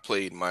game I've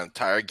played my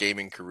entire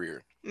gaming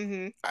career.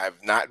 Mm-hmm.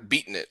 I've not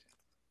beaten it,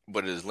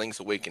 but it is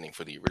Link's Awakening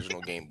for the original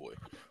Game Boy.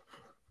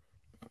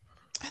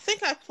 I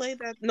think I played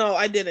that. No,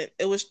 I didn't.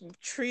 It was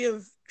Tree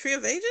of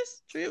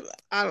Ages.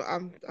 I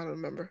don't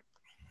remember.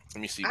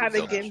 Let me see. I had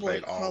a Game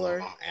Boy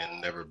Color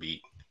and never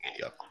beat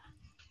any of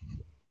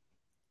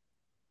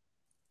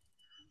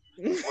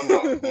them.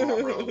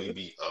 No, we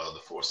beat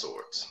the Four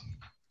Swords.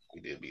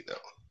 We did beat that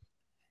one.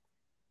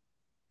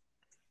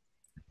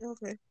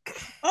 Okay.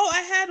 Oh, I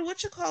had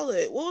what you call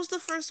it? What was the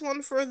first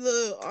one for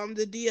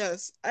the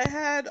DS? I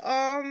had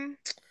oh my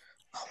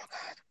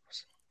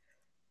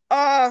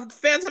god.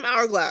 Phantom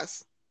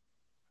Hourglass.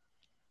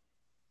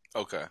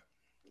 Okay.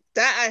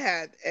 That I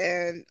had,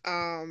 and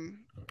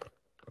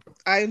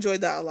I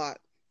enjoyed that a lot.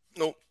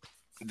 Nope.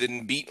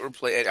 Didn't beat or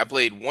play. I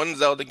played one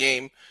Zelda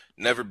game,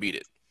 never beat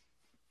it.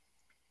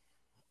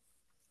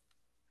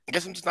 I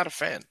guess I'm just not a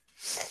fan.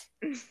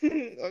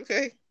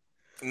 Okay.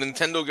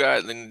 Nintendo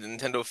guy, the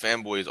Nintendo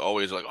fanboy is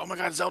always like, "Oh my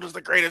god, Zelda's the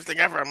greatest thing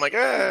ever." I'm like,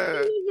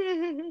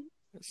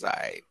 it's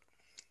alright.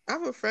 I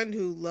have a friend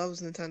who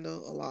loves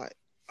Nintendo a lot.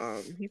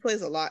 He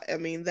plays a lot. I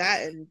mean,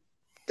 that and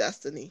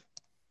Destiny.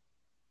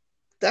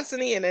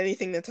 Destiny and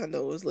anything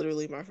Nintendo was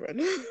literally my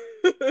friend.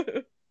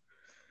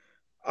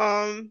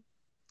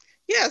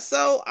 Yeah,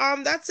 so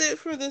that's it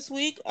for this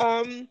week.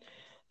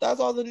 That's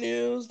all the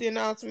news, the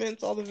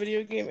announcements, all the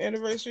video game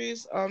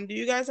anniversaries. Do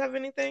you guys have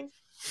anything?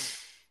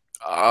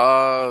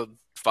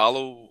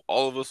 Follow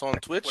all of us on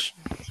Twitch.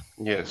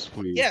 Yes,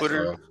 please. Yes.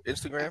 Twitter,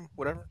 Instagram,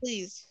 whatever.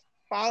 Please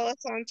follow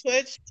us on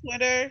Twitch,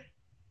 Twitter,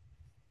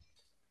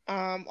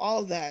 all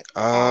of that.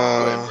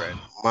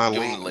 My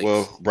link,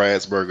 well,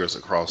 Brad's Burgers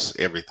across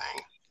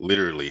everything,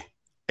 literally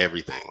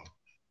everything.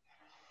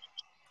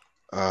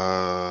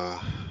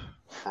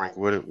 Frank,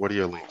 what are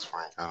your links,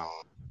 Frank?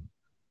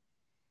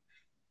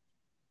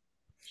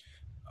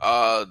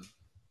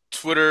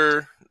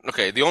 Twitter.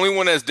 Okay, the only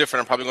one that's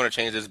different, I'm probably going to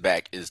change this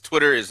back, is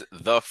Twitter is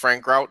the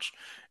Frank Grouch.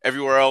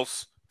 Everywhere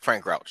else,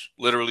 Frank Grouch.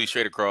 Literally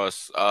straight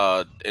across.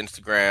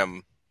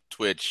 Instagram,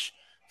 Twitch,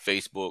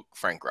 Facebook,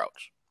 Frank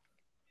Grouch.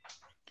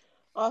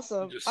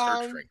 Awesome. Just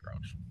search Frank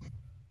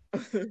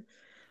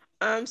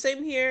Grouch.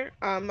 Same here.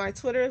 My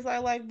Twitter is I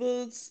Like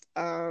Boots.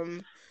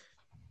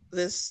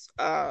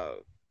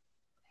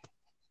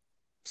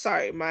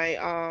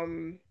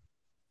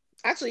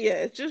 Actually, yeah,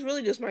 it's just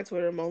really just my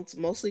Twitter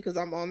mostly because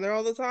I'm on there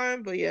all the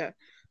time. But yeah,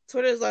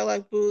 Twitter is I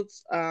Like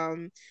Boots.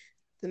 The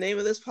name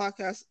of this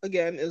podcast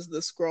again is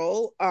The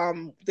Scroll.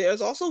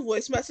 There's also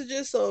voice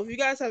messages, so if you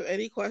guys have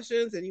any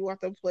questions and you want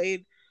them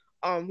played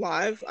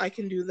live, I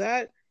can do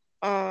that.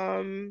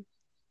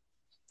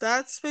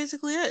 That's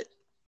basically it.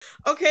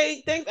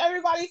 Okay, thanks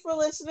everybody for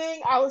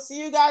listening. I will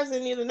see you guys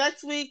in either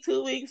next week,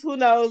 2 weeks, who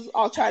knows.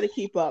 I'll try to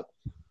keep up.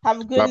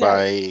 Have a good night.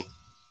 Bye-bye.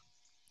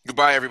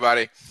 Goodbye,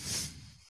 everybody.